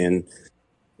year. And,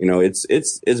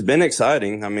 it's been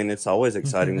exciting. I mean, it's always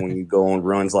exciting when you go on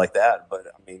runs like that, but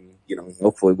I mean,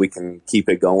 hopefully we can keep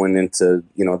it going into,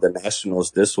 the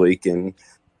Nationals this week and,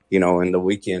 in the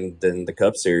weekend in the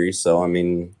Cup Series. So, I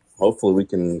mean, hopefully we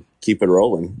can keep it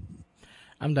rolling.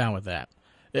 I'm down with that.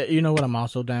 You know what I'm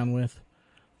also down with?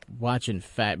 Watching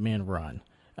fat men run.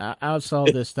 I saw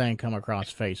this thing come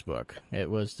across Facebook. It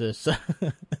was this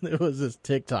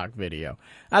TikTok video.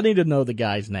 I need to know the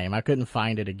guy's name. I couldn't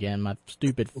find it again. My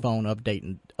stupid phone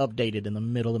updated in the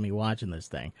middle of me watching this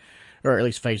thing, or at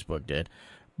least Facebook did.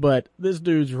 But this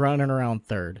dude's running around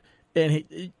third, and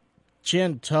he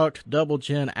chin tucked, double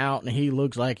chin out, and he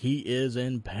looks like he is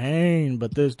in pain.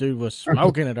 But this dude was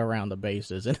smoking it around the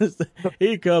bases, and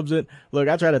he comes in. Look,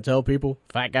 I try to tell people,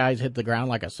 fat guys hit the ground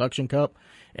like a suction cup,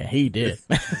 and he did.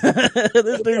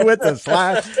 This dude went to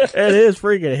slide, and his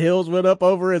freaking heels went up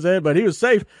over his head, but he was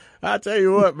safe. I tell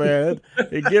you what, man,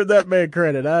 give that man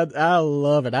credit. I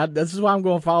love it. This is why I'm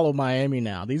going to follow Miami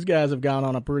now. These guys have gone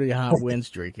on a pretty hot win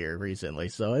streak here recently,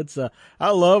 so it's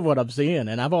I love what I'm seeing,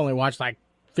 and I've only watched like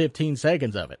 15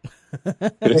 seconds of it.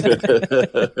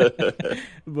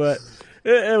 But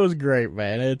it was great,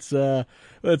 man. It's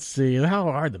let's see, how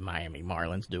are the Miami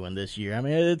Marlins doing this year? I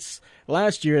mean,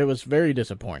 last year it was very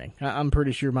disappointing. I'm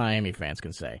pretty sure Miami fans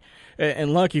can say.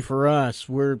 And lucky for us,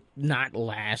 we're not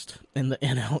last in the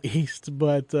NL East,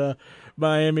 but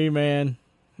Miami, man,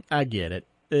 I get it.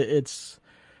 It's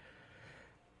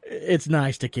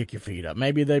nice to kick your feet up.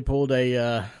 Maybe they pulled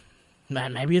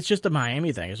maybe it's just a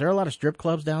Miami thing. Is there a lot of strip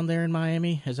clubs down there in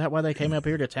Miami? Is that why they came up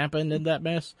here to Tampa and did that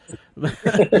mess? But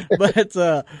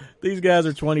these guys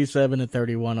are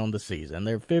 27-31 on the season.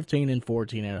 They're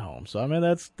 15-14 at home. So I mean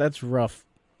that's rough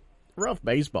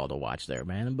baseball to watch there,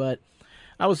 man. But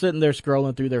I was sitting there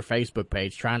scrolling through their Facebook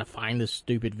page trying to find this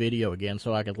stupid video again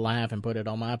so I could laugh and put it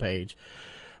on my page.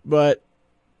 But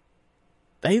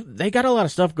They got a lot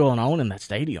of stuff going on in that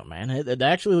stadium, man. It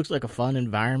actually looks like a fun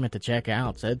environment to check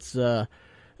out. It's I'm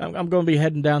going to be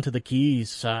heading down to the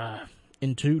Keys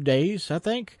in 2 days, I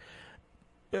think.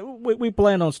 We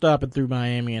plan on stopping through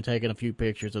Miami and taking a few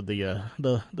pictures of the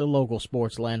local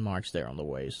sports landmarks there on the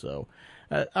way. So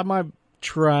I might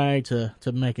try to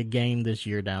make a game this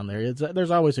year down there.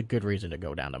 There's always a good reason to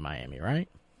go down to Miami, right?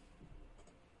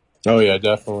 Oh yeah,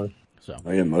 definitely. So,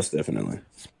 oh yeah, most definitely.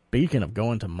 Speaking of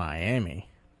going to Miami.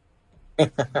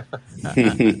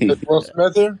 Is Will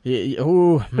Smith here? Yeah,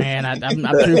 oh man,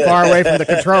 I'm too far away from the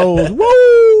controls.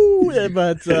 Woo!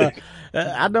 But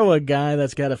I know a guy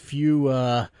that's got a few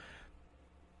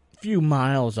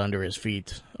miles under his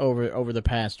feet over the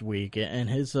past week, and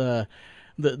his the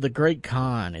Great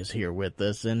Khan is here with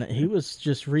us, and he was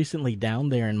just recently down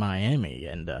there in Miami.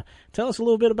 And tell us a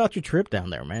little bit about your trip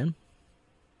down there, man.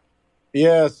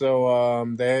 Yeah, so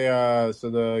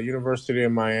the University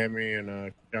of Miami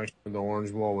in conjunction with the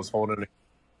Orange Bowl was holding a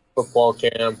football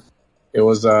camp. It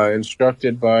was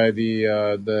instructed by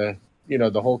the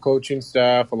whole coaching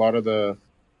staff. A lot of the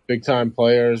big time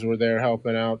players were there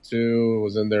helping out too. It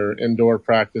was in their indoor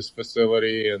practice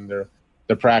facility and their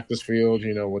practice field,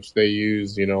 which they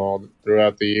use, all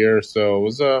throughout the year. So it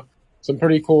was some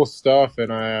pretty cool stuff,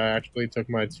 and I actually took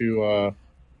my two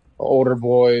older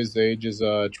boys, ages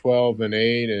 12 and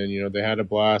 8, and they had a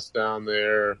blast down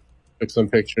there. Took some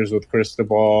pictures with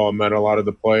Cristobal, met a lot of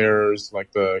the players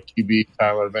like the QB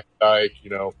Tyler Van Dyke,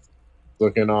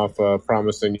 looking off a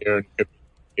promising year.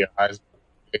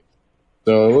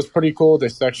 So it was pretty cool. They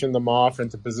sectioned them off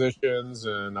into positions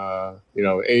and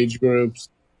age groups.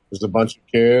 There's a bunch of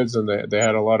kids, and they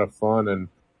had a lot of fun. And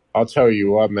I'll tell you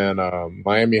what, man,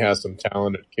 Miami has some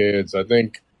talented kids. I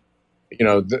think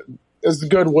it's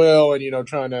goodwill and,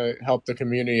 trying to help the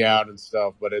community out and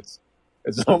stuff, but it's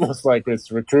almost like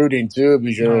it's recruiting too,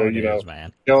 because you're,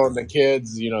 showing the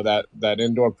kids, that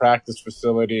indoor practice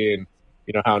facility and,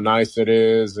 how nice it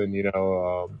is. And,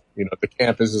 the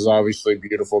campus is obviously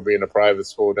beautiful being a private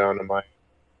school down in Miami,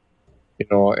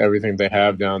 everything they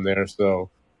have down there. So,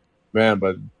 man,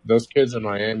 but those kids in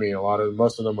Miami,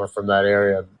 most of them are from that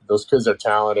area. Those kids are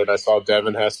talented. I saw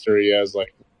Devin Hester. He has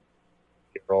like a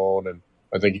year-old, and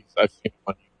I think I've seen him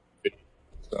on YouTube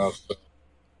stuff. So.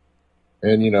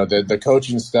 And, the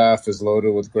coaching staff is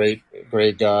loaded with great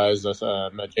guys. I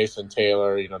met Jason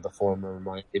Taylor, the former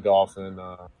Miami Dolphin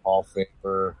Hall of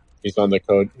Famer. He's on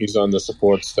the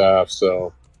support staff.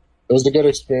 So it was a good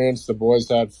experience. The boys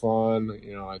had fun,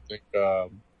 I think.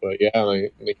 But yeah,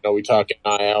 we talk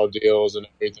NIL deals and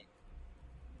everything.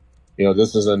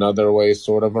 This is another way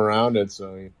sort of around it.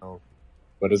 So,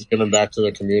 but it's giving back to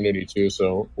the community too.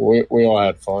 So we all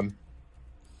had fun.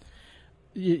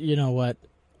 You know what?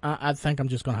 I think I'm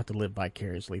just going to have to live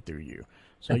vicariously through you.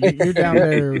 So you're down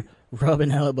there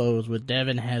rubbing elbows with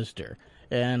Devin Hester,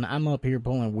 and I'm up here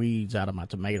pulling weeds out of my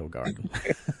tomato garden.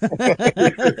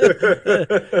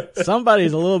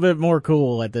 Somebody's a little bit more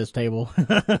cool at this table.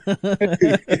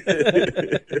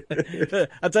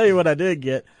 I'll tell you what I did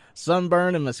get.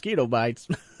 Sunburn and mosquito bites.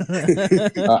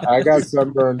 I got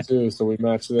sunburn too, so we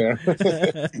match there.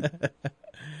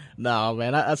 No,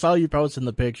 man, I saw you posting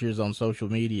the pictures on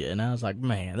social media, and I was like,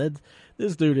 man,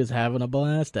 this dude is having a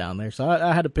blast down there. So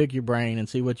I had to pick your brain and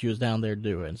see what you was down there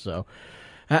doing. So,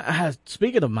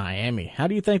 speaking of Miami, how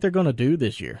do you think they're going to do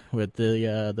this year with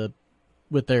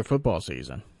with their football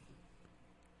season?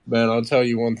 Man, I'll tell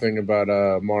you one thing about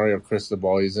Mario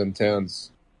Cristobal. He's intense.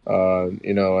 I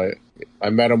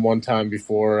met him one time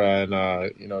before, and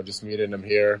just meeting him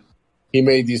here. He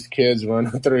made these kids run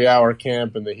a 3-hour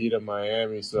camp in the heat of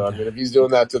Miami. So, I mean, if he's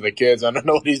doing that to the kids, I don't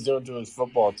know what he's doing to his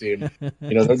football team.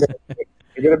 They're going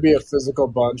to be a physical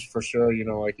bunch for sure,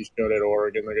 like he showed at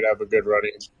Oregon. They're going to have a good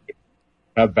running,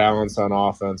 have balance on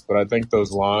offense. But I think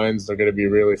those lines are going to be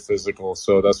really physical.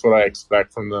 So that's what I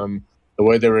expect from them. The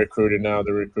way they're recruited now,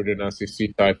 they're recruiting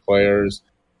SEC-type players.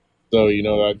 So,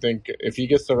 I think if he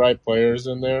gets the right players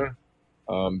in there,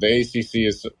 the ACC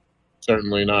is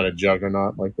certainly not a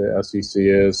juggernaut like the SEC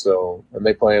is. So, and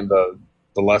they play in the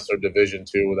lesser Division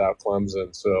II without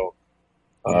Clemson. So,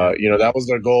 that was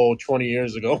their goal 20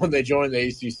 years ago when they joined the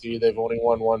ACC. They've only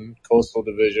won one Coastal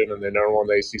Division, and they never won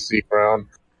the ACC crown.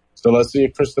 So let's see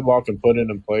if Cristobal can put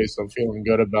it in place. I'm feeling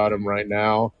good about him right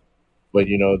now. But,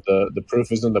 the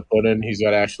proof is in the pudding. He's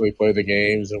got to actually play the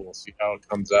games, and we'll see how it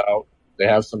comes out. They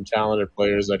have some talented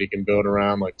players that he can build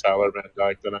around, like Tyler Van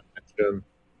Dyke that I mentioned.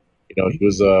 He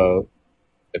was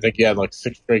I think he had like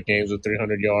 6 straight games with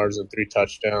 300 yards and 3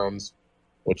 touchdowns,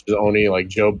 which is only like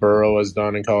Joe Burrow has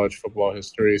done in college football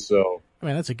history. So, I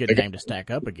mean, that's a good name to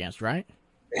stack up against, right?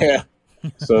 Yeah.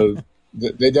 So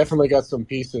they definitely got some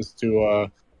pieces to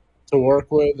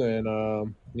work with, and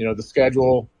the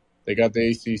schedule. They got the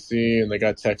ACC and they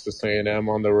got Texas A&M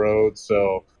on the road,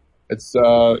 so it's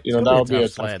that'll be a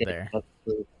tough game there.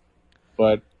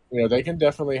 But they can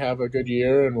definitely have a good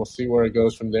year, and we'll see where it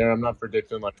goes from there. I'm not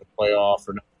predicting like a playoff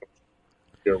or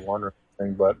year one or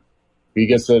anything, but if he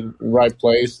gets in the right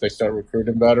place, they start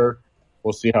recruiting better.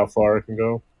 We'll see how far it can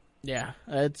go. Yeah,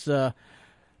 it's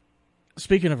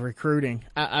speaking of recruiting,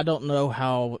 I don't know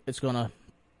how it's going to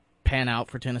pan out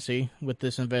for Tennessee with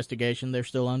this investigation they're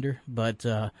still under, but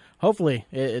hopefully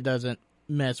it doesn't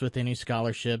mess with any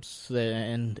scholarships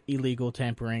and illegal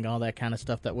tampering, all that kind of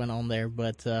stuff that went on there.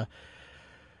 But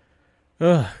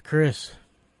Chris,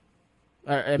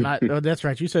 that's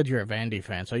right, you said you're a Vandy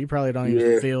fan, so you probably don't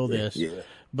even feel this. Yeah.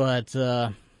 But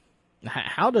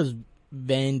how does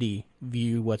Vandy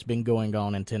view what's been going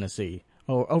on in Tennessee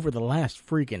over the last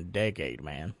freaking decade,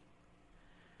 man?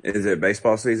 Is it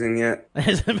baseball season yet?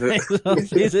 Is it baseball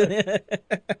season yet?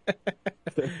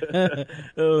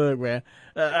 Look, man.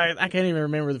 I can't even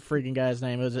remember the freaking guy's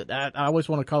name. Is it? I always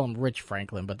want to call him Rich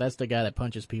Franklin, but that's the guy that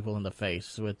punches people in the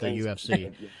face with the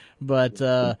UFC.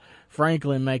 But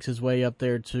Franklin makes his way up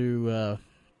there to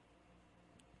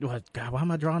what? God, why am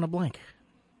I drawing a blank?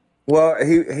 Well,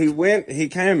 he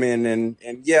came in and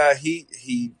yeah,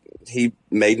 he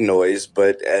made noise,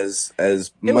 but as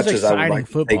much as I would like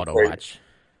football to watch.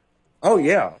 Oh,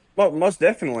 yeah. Well, most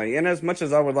definitely. And as much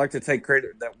as I would like to take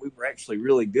credit that we were actually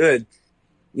really good,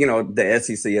 the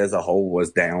SEC as a whole was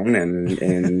down,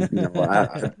 and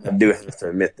I do have to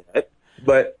admit that.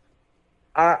 But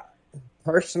I'm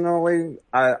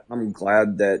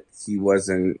glad that he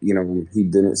wasn't, he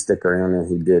didn't stick around, and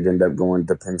he did end up going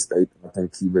to Penn State. I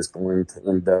think he was going to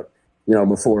end up,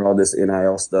 before all this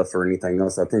NIL stuff or anything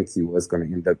else, I think he was going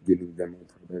to end up getting them on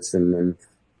permission and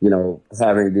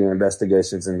having the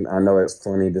investigations. And I know it's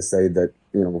funny to say that,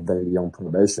 Vandy on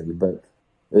probation, but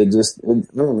I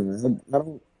don't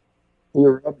know. He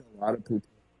rubbed a lot of people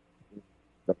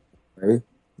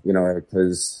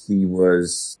because he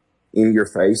was in your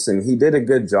face, and he did a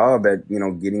good job at,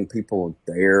 getting people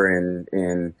there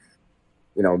and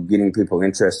getting people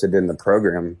interested in the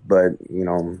program. But, in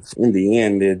the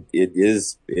end, it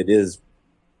is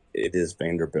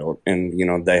Vanderbilt.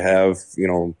 And, they have,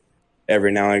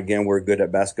 every now and again, we're good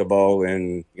at basketball,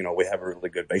 and, we have a really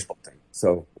good baseball team.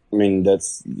 So, I mean,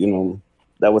 that's,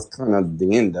 that was kind of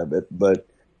the end of it. But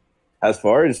as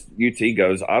far as UT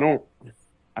goes, I don't,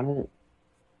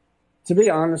 to be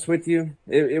honest with you,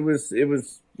 it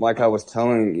was like I was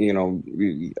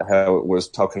telling, how it was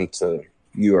talking to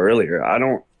you earlier.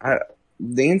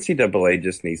 The NCAA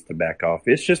just needs to back off.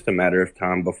 It's just a matter of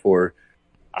time before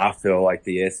I feel like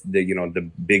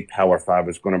the big Power Five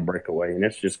is going to break away, and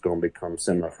it's just going to become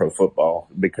semi-pro football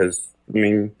because, I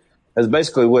mean, that's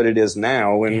basically what it is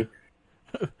now. And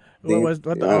what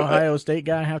the Ohio State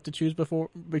guy have to choose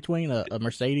between a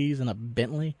Mercedes and a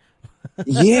Bentley?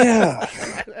 Yeah.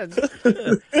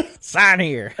 Sign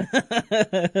here.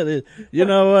 You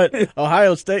know what?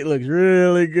 Ohio State looks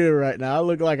really good right now. I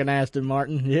look like an Aston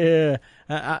Martin. Yeah.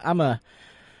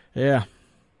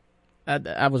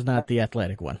 I was not the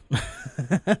athletic one.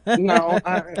 No,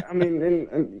 I mean,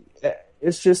 and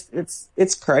it's just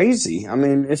it's crazy. I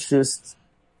mean, it's just,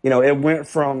 it went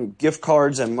from gift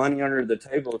cards and money under the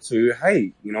table to,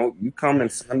 hey, you come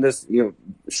and sign this,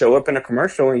 show up in a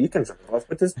commercial and you can drive off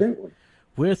with this Bentley.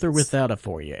 With or without a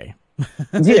foyer.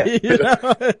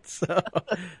 Yeah. So,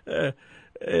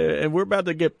 and we're about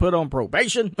to get put on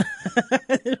probation.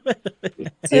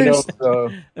 And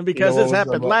because this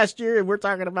happened last year, and we're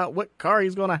talking about what car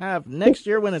he's going to have next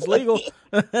year when it's legal.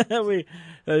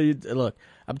 Look,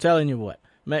 I'm telling you what,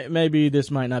 maybe this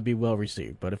might not be well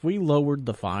received, but if we lowered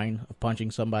the fine of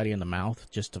punching somebody in the mouth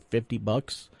just to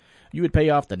 $50, you would pay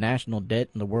off the national debt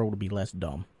and the world would be less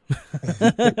dumb.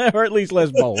 Or at least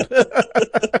less bold.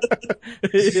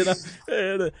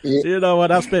 You know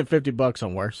what? I spent $50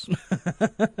 on worse.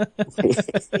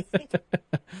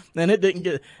 And it didn't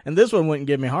get, and this one wouldn't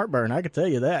give me heartburn, I could tell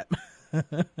you that.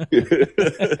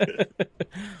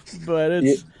 But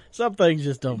some things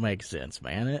just don't make sense,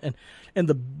 man. And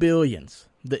the billions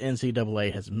the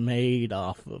NCAA has made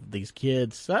off of these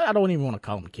kids. I don't even want to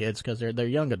call them kids because they're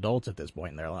young adults at this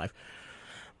point in their life.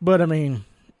 But I mean,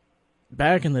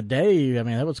 back in the day,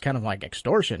 that was kind of like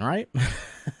extortion, right?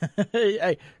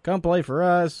 Hey, come play for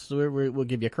us. We'll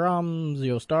give you crumbs.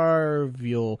 You'll starve.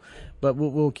 But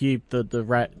we'll keep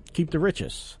the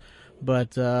richest.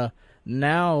 But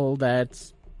now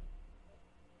that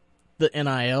the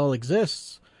NIL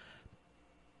exists,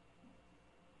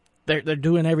 they're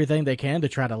doing everything they can to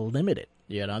try to limit it.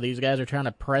 These guys are trying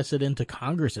to press it into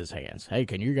Congress's hands. Hey,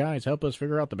 can you guys help us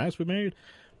figure out the mess we made?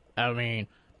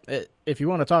 If you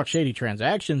want to talk shady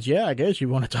transactions, yeah, I guess you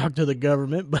want to talk to the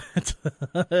government, but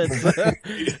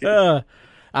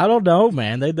I don't know,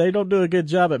 man. They don't do a good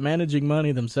job at managing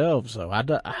money themselves. So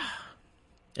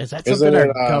is that something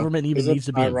our government even needs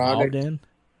to be involved in?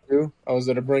 I was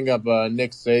going to bring up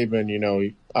Nick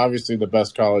Saban. Obviously the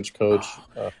best college coach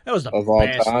that was the of all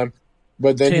time,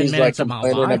 but then he's like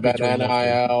complaining about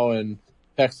NIL and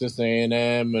Texas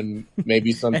A&M and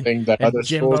maybe something that other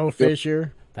Jimbo schools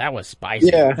Fisher. That was spicy.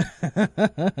 Yeah.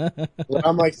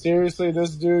 I'm like, seriously,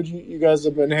 this dude, you guys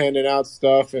have been handing out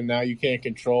stuff and now you can't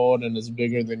control it and it's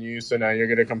bigger than you, so now you're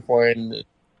going to complain you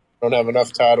don't have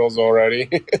enough titles already.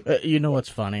 You know what's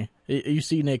funny? You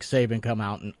see Nick Saban come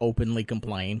out and openly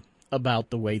complain about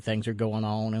the way things are going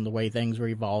on and the way things are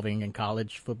evolving in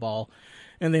college football.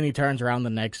 And then he turns around the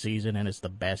next season and is the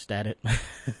best at it.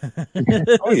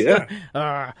 Oh, yeah.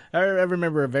 I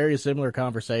remember a very similar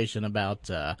conversation about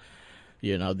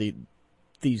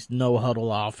these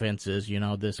no-huddle offenses,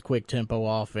 this quick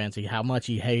tempo offense, how much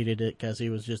he hated it because he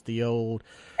was just the old,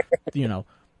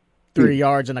 3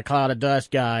 yards in a cloud of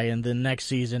dust guy, and then next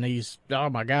season he's, oh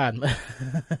my God,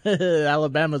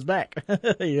 Alabama's back,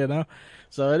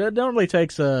 So it normally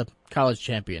takes a college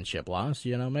championship loss,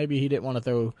 maybe he didn't want to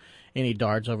throw any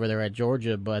darts over there at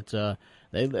Georgia, but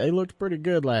they looked pretty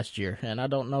good last year, and I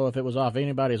don't know if it was off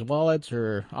anybody's wallets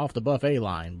or off the buffet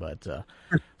line, but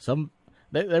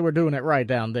They were doing it right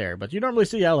down there. But you normally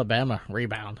see Alabama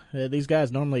rebound. These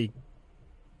guys normally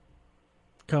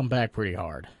come back pretty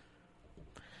hard.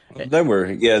 They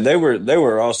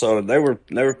were also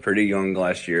pretty young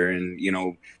last year,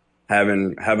 and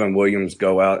having Williams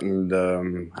go out and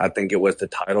I think it was the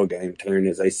title game tearing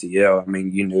his ACL.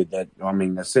 You knew that.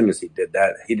 As soon as he did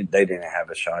that, they didn't have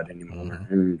a shot anymore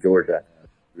in Georgia.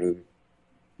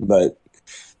 But.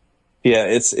 Yeah,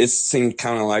 it seemed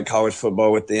kind of like college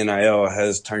football with the NIL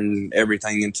has turned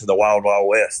everything into the wild, wild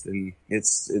west, and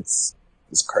it's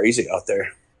crazy out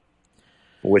there.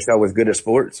 I wish I was good at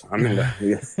sports.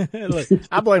 Look,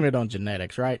 I blame it on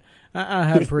genetics, right? I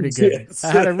had pretty good. Yes.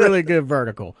 I had a really good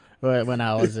vertical when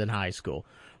I was in high school.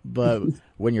 But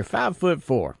when you're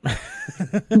 5'4",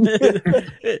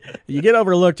 you get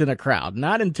overlooked in a crowd.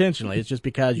 Not intentionally. It's just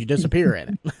because you disappear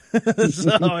in it.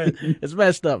 So it's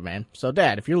messed up, man. So,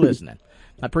 Dad, if you're listening,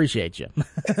 I appreciate you.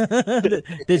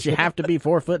 Did you have to be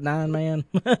 4'9", man?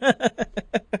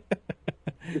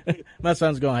 My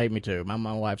son's gonna hate me too.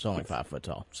 My wife's only 5 foot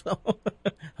tall. So,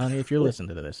 honey, if you're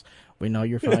listening to this, we know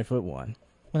you're 5'1".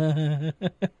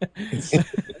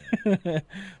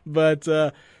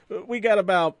 But we got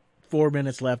about 4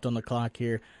 minutes left on the clock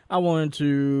here. I wanted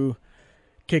to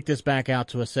kick this back out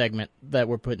to a segment that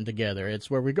we're putting together. It's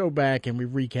where we go back and we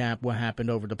recap what happened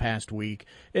over the past week,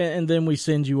 and then we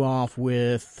send you off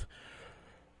with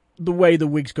the way the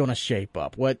week's going to shape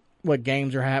up. What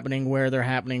games are happening, where they're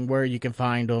happening, where you can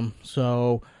find them.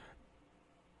 So,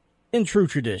 in true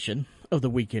tradition of the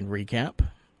weekend recap,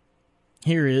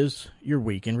 here is your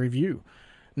week in review.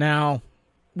 Now,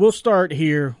 we'll start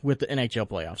here with the NHL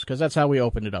playoffs because that's how we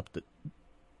opened it up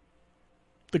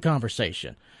the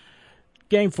conversation.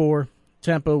 Game 4,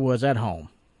 Tampa was at home.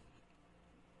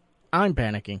 I'm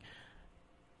panicking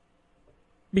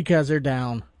because they're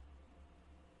down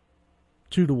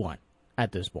 2-1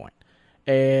 at this point.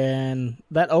 And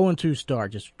that 0-2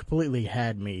 start just completely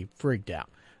had me freaked out.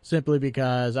 Simply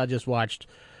because I just watched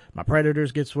my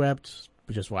Predators get swept.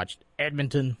 We just watched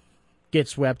Edmonton get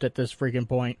swept at this freaking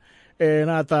point. And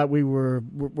I thought we were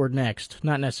next.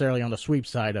 Not necessarily on the sweep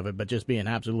side of it, but just being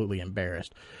absolutely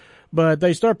embarrassed. But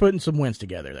they start putting some wins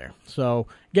together there. So,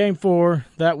 Game 4,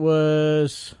 that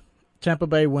was Tampa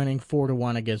Bay winning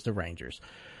 4-1 against the Rangers.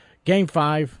 Game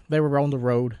 5, they were on the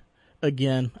road.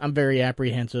 Again, I'm very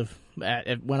apprehensive.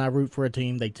 When I root for a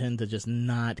team, they tend to just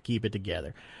not keep it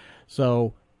together.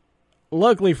 So,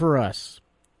 luckily for us,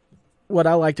 what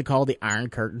I like to call the Iron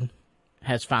Curtain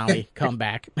has finally come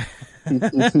back. Andrei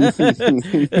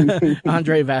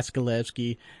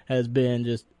Vasilevskiy has been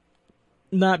just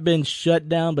not been shut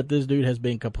down, but this dude has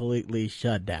been completely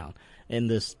shut down in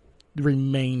this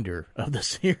remainder of the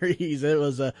series. It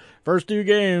was first 2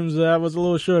 games, I was a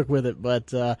little shook with it,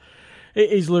 but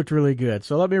he's looked really good.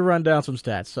 So let me run down some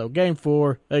stats. So Game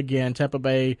 4, again, Tampa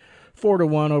Bay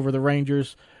 4-1 over the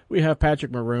Rangers. We have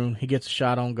Patrick Maroon. He gets a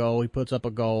shot on goal. He puts up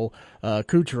a goal.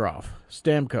 Kucherov,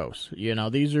 Stamkos. You know,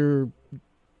 these are,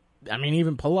 I mean,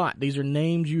 even Palat. These are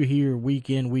names you hear week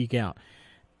in, week out.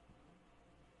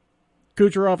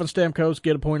 Kucherov and Stamkos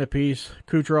get a point apiece.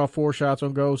 Kucherov 4 shots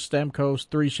on goals. Stamkos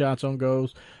 3 shots on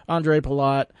goals. Andre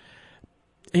Palat,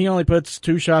 he only puts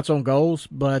 2 shots on goals,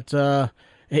 but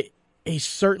he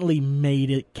certainly made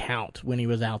it count when he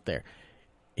was out there.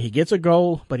 He gets a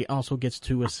goal, but he also gets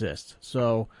 2 assists.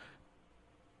 So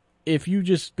if you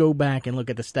just go back and look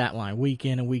at the stat line week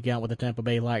in and week out with the Tampa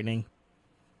Bay Lightning,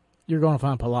 you're going to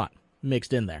find Palat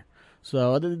mixed in there.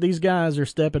 So these guys are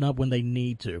stepping up when they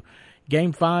need to.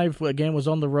 Game 5, again, was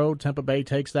on the road. Tampa Bay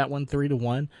takes that one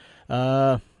 3-1.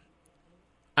 I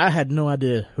had no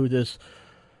idea who this...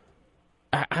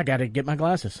 I got to get my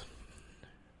glasses.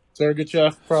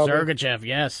 Sergachev, probably. Sergachev,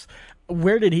 yes.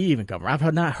 Where did he even come from?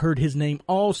 I've not heard his name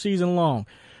all season long.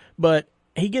 But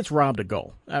he gets robbed a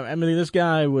goal. I mean, this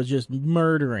guy was just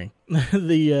murdering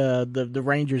the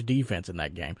Rangers defense in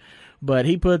that game. But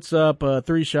he puts up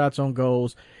 3 shots on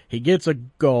goals. He gets a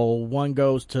goal. 1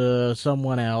 goes to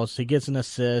someone else. He gets an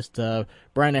assist.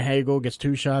 Brandon Hagel gets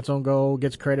 2 shots on goal,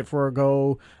 gets credit for a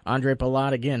goal. Andre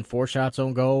Palat, again, 4 shots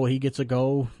on goal. He gets a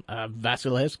goal.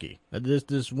 Vasilevskiy. This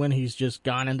is when he's just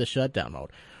gone into shutdown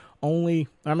mode.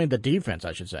 The defense,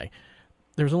 I should say.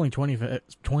 There's only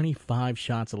 25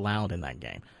 shots allowed in that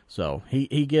game. So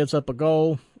he gives up a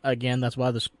goal. Again, that's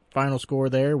why the final score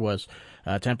there was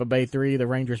Tampa Bay 3, the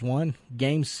Rangers 1.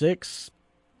 Game 6,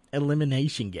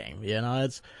 elimination game. You know,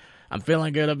 I'm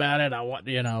feeling good about it. I want,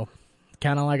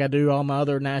 kind of like I do all my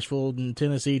other Nashville and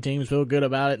Tennessee teams, feel good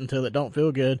about it until it don't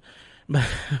feel good.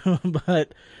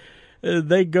 But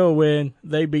they go in,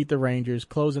 they beat the Rangers,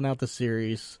 closing out the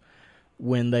series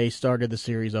when they started the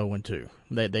series 0-2.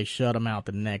 They shut them out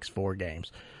the next 4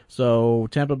 games. So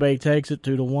Tampa Bay takes it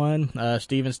 2-1.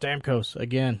 Steven Stamkos,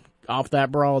 again, off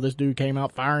that brawl, this dude came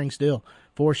out firing still.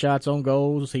 4 shots on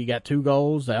goals. He got 2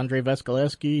 goals. Andrei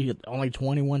Vasilevskiy, only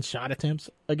 21 shot attempts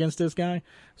against this guy.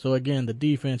 So again, the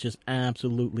defense just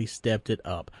absolutely stepped it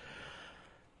up.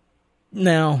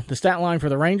 Now, the stat line for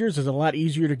the Rangers is a lot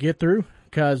easier to get through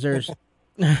because there's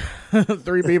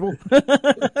 3 people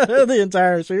the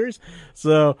entire series.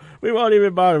 So we won't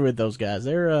even bother with those guys.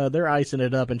 They're icing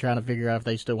it up and trying to figure out if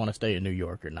they still want to stay in New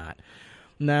York or not.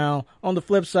 Now, on the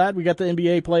flip side, we got the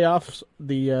NBA playoffs,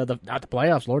 not the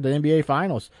playoffs, Lord, the NBA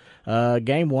finals.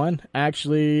 Game 1,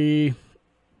 actually,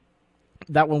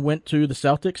 that one went to the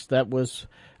Celtics. That was,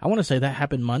 I want to say that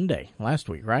happened Monday last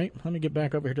week, right? Let me get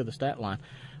back over here to the stat line.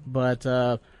 But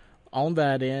on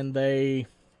that end,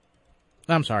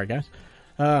 I'm sorry, guys.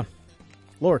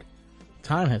 Lord,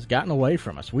 time has gotten away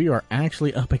from us. We are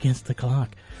actually up against the clock.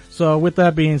 So with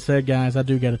that being said, guys, I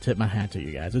do got to tip my hat to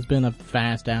you guys. It's been a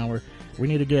fast hour. We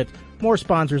need to get more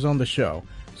sponsors on the show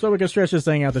so we can stretch this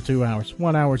thing out to 2 hours.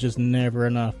 1 hour is just never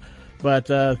enough. But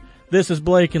this is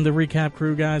Blake and the Recap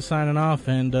Crew, guys, signing off.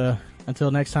 And until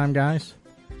next time, guys,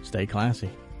 stay classy.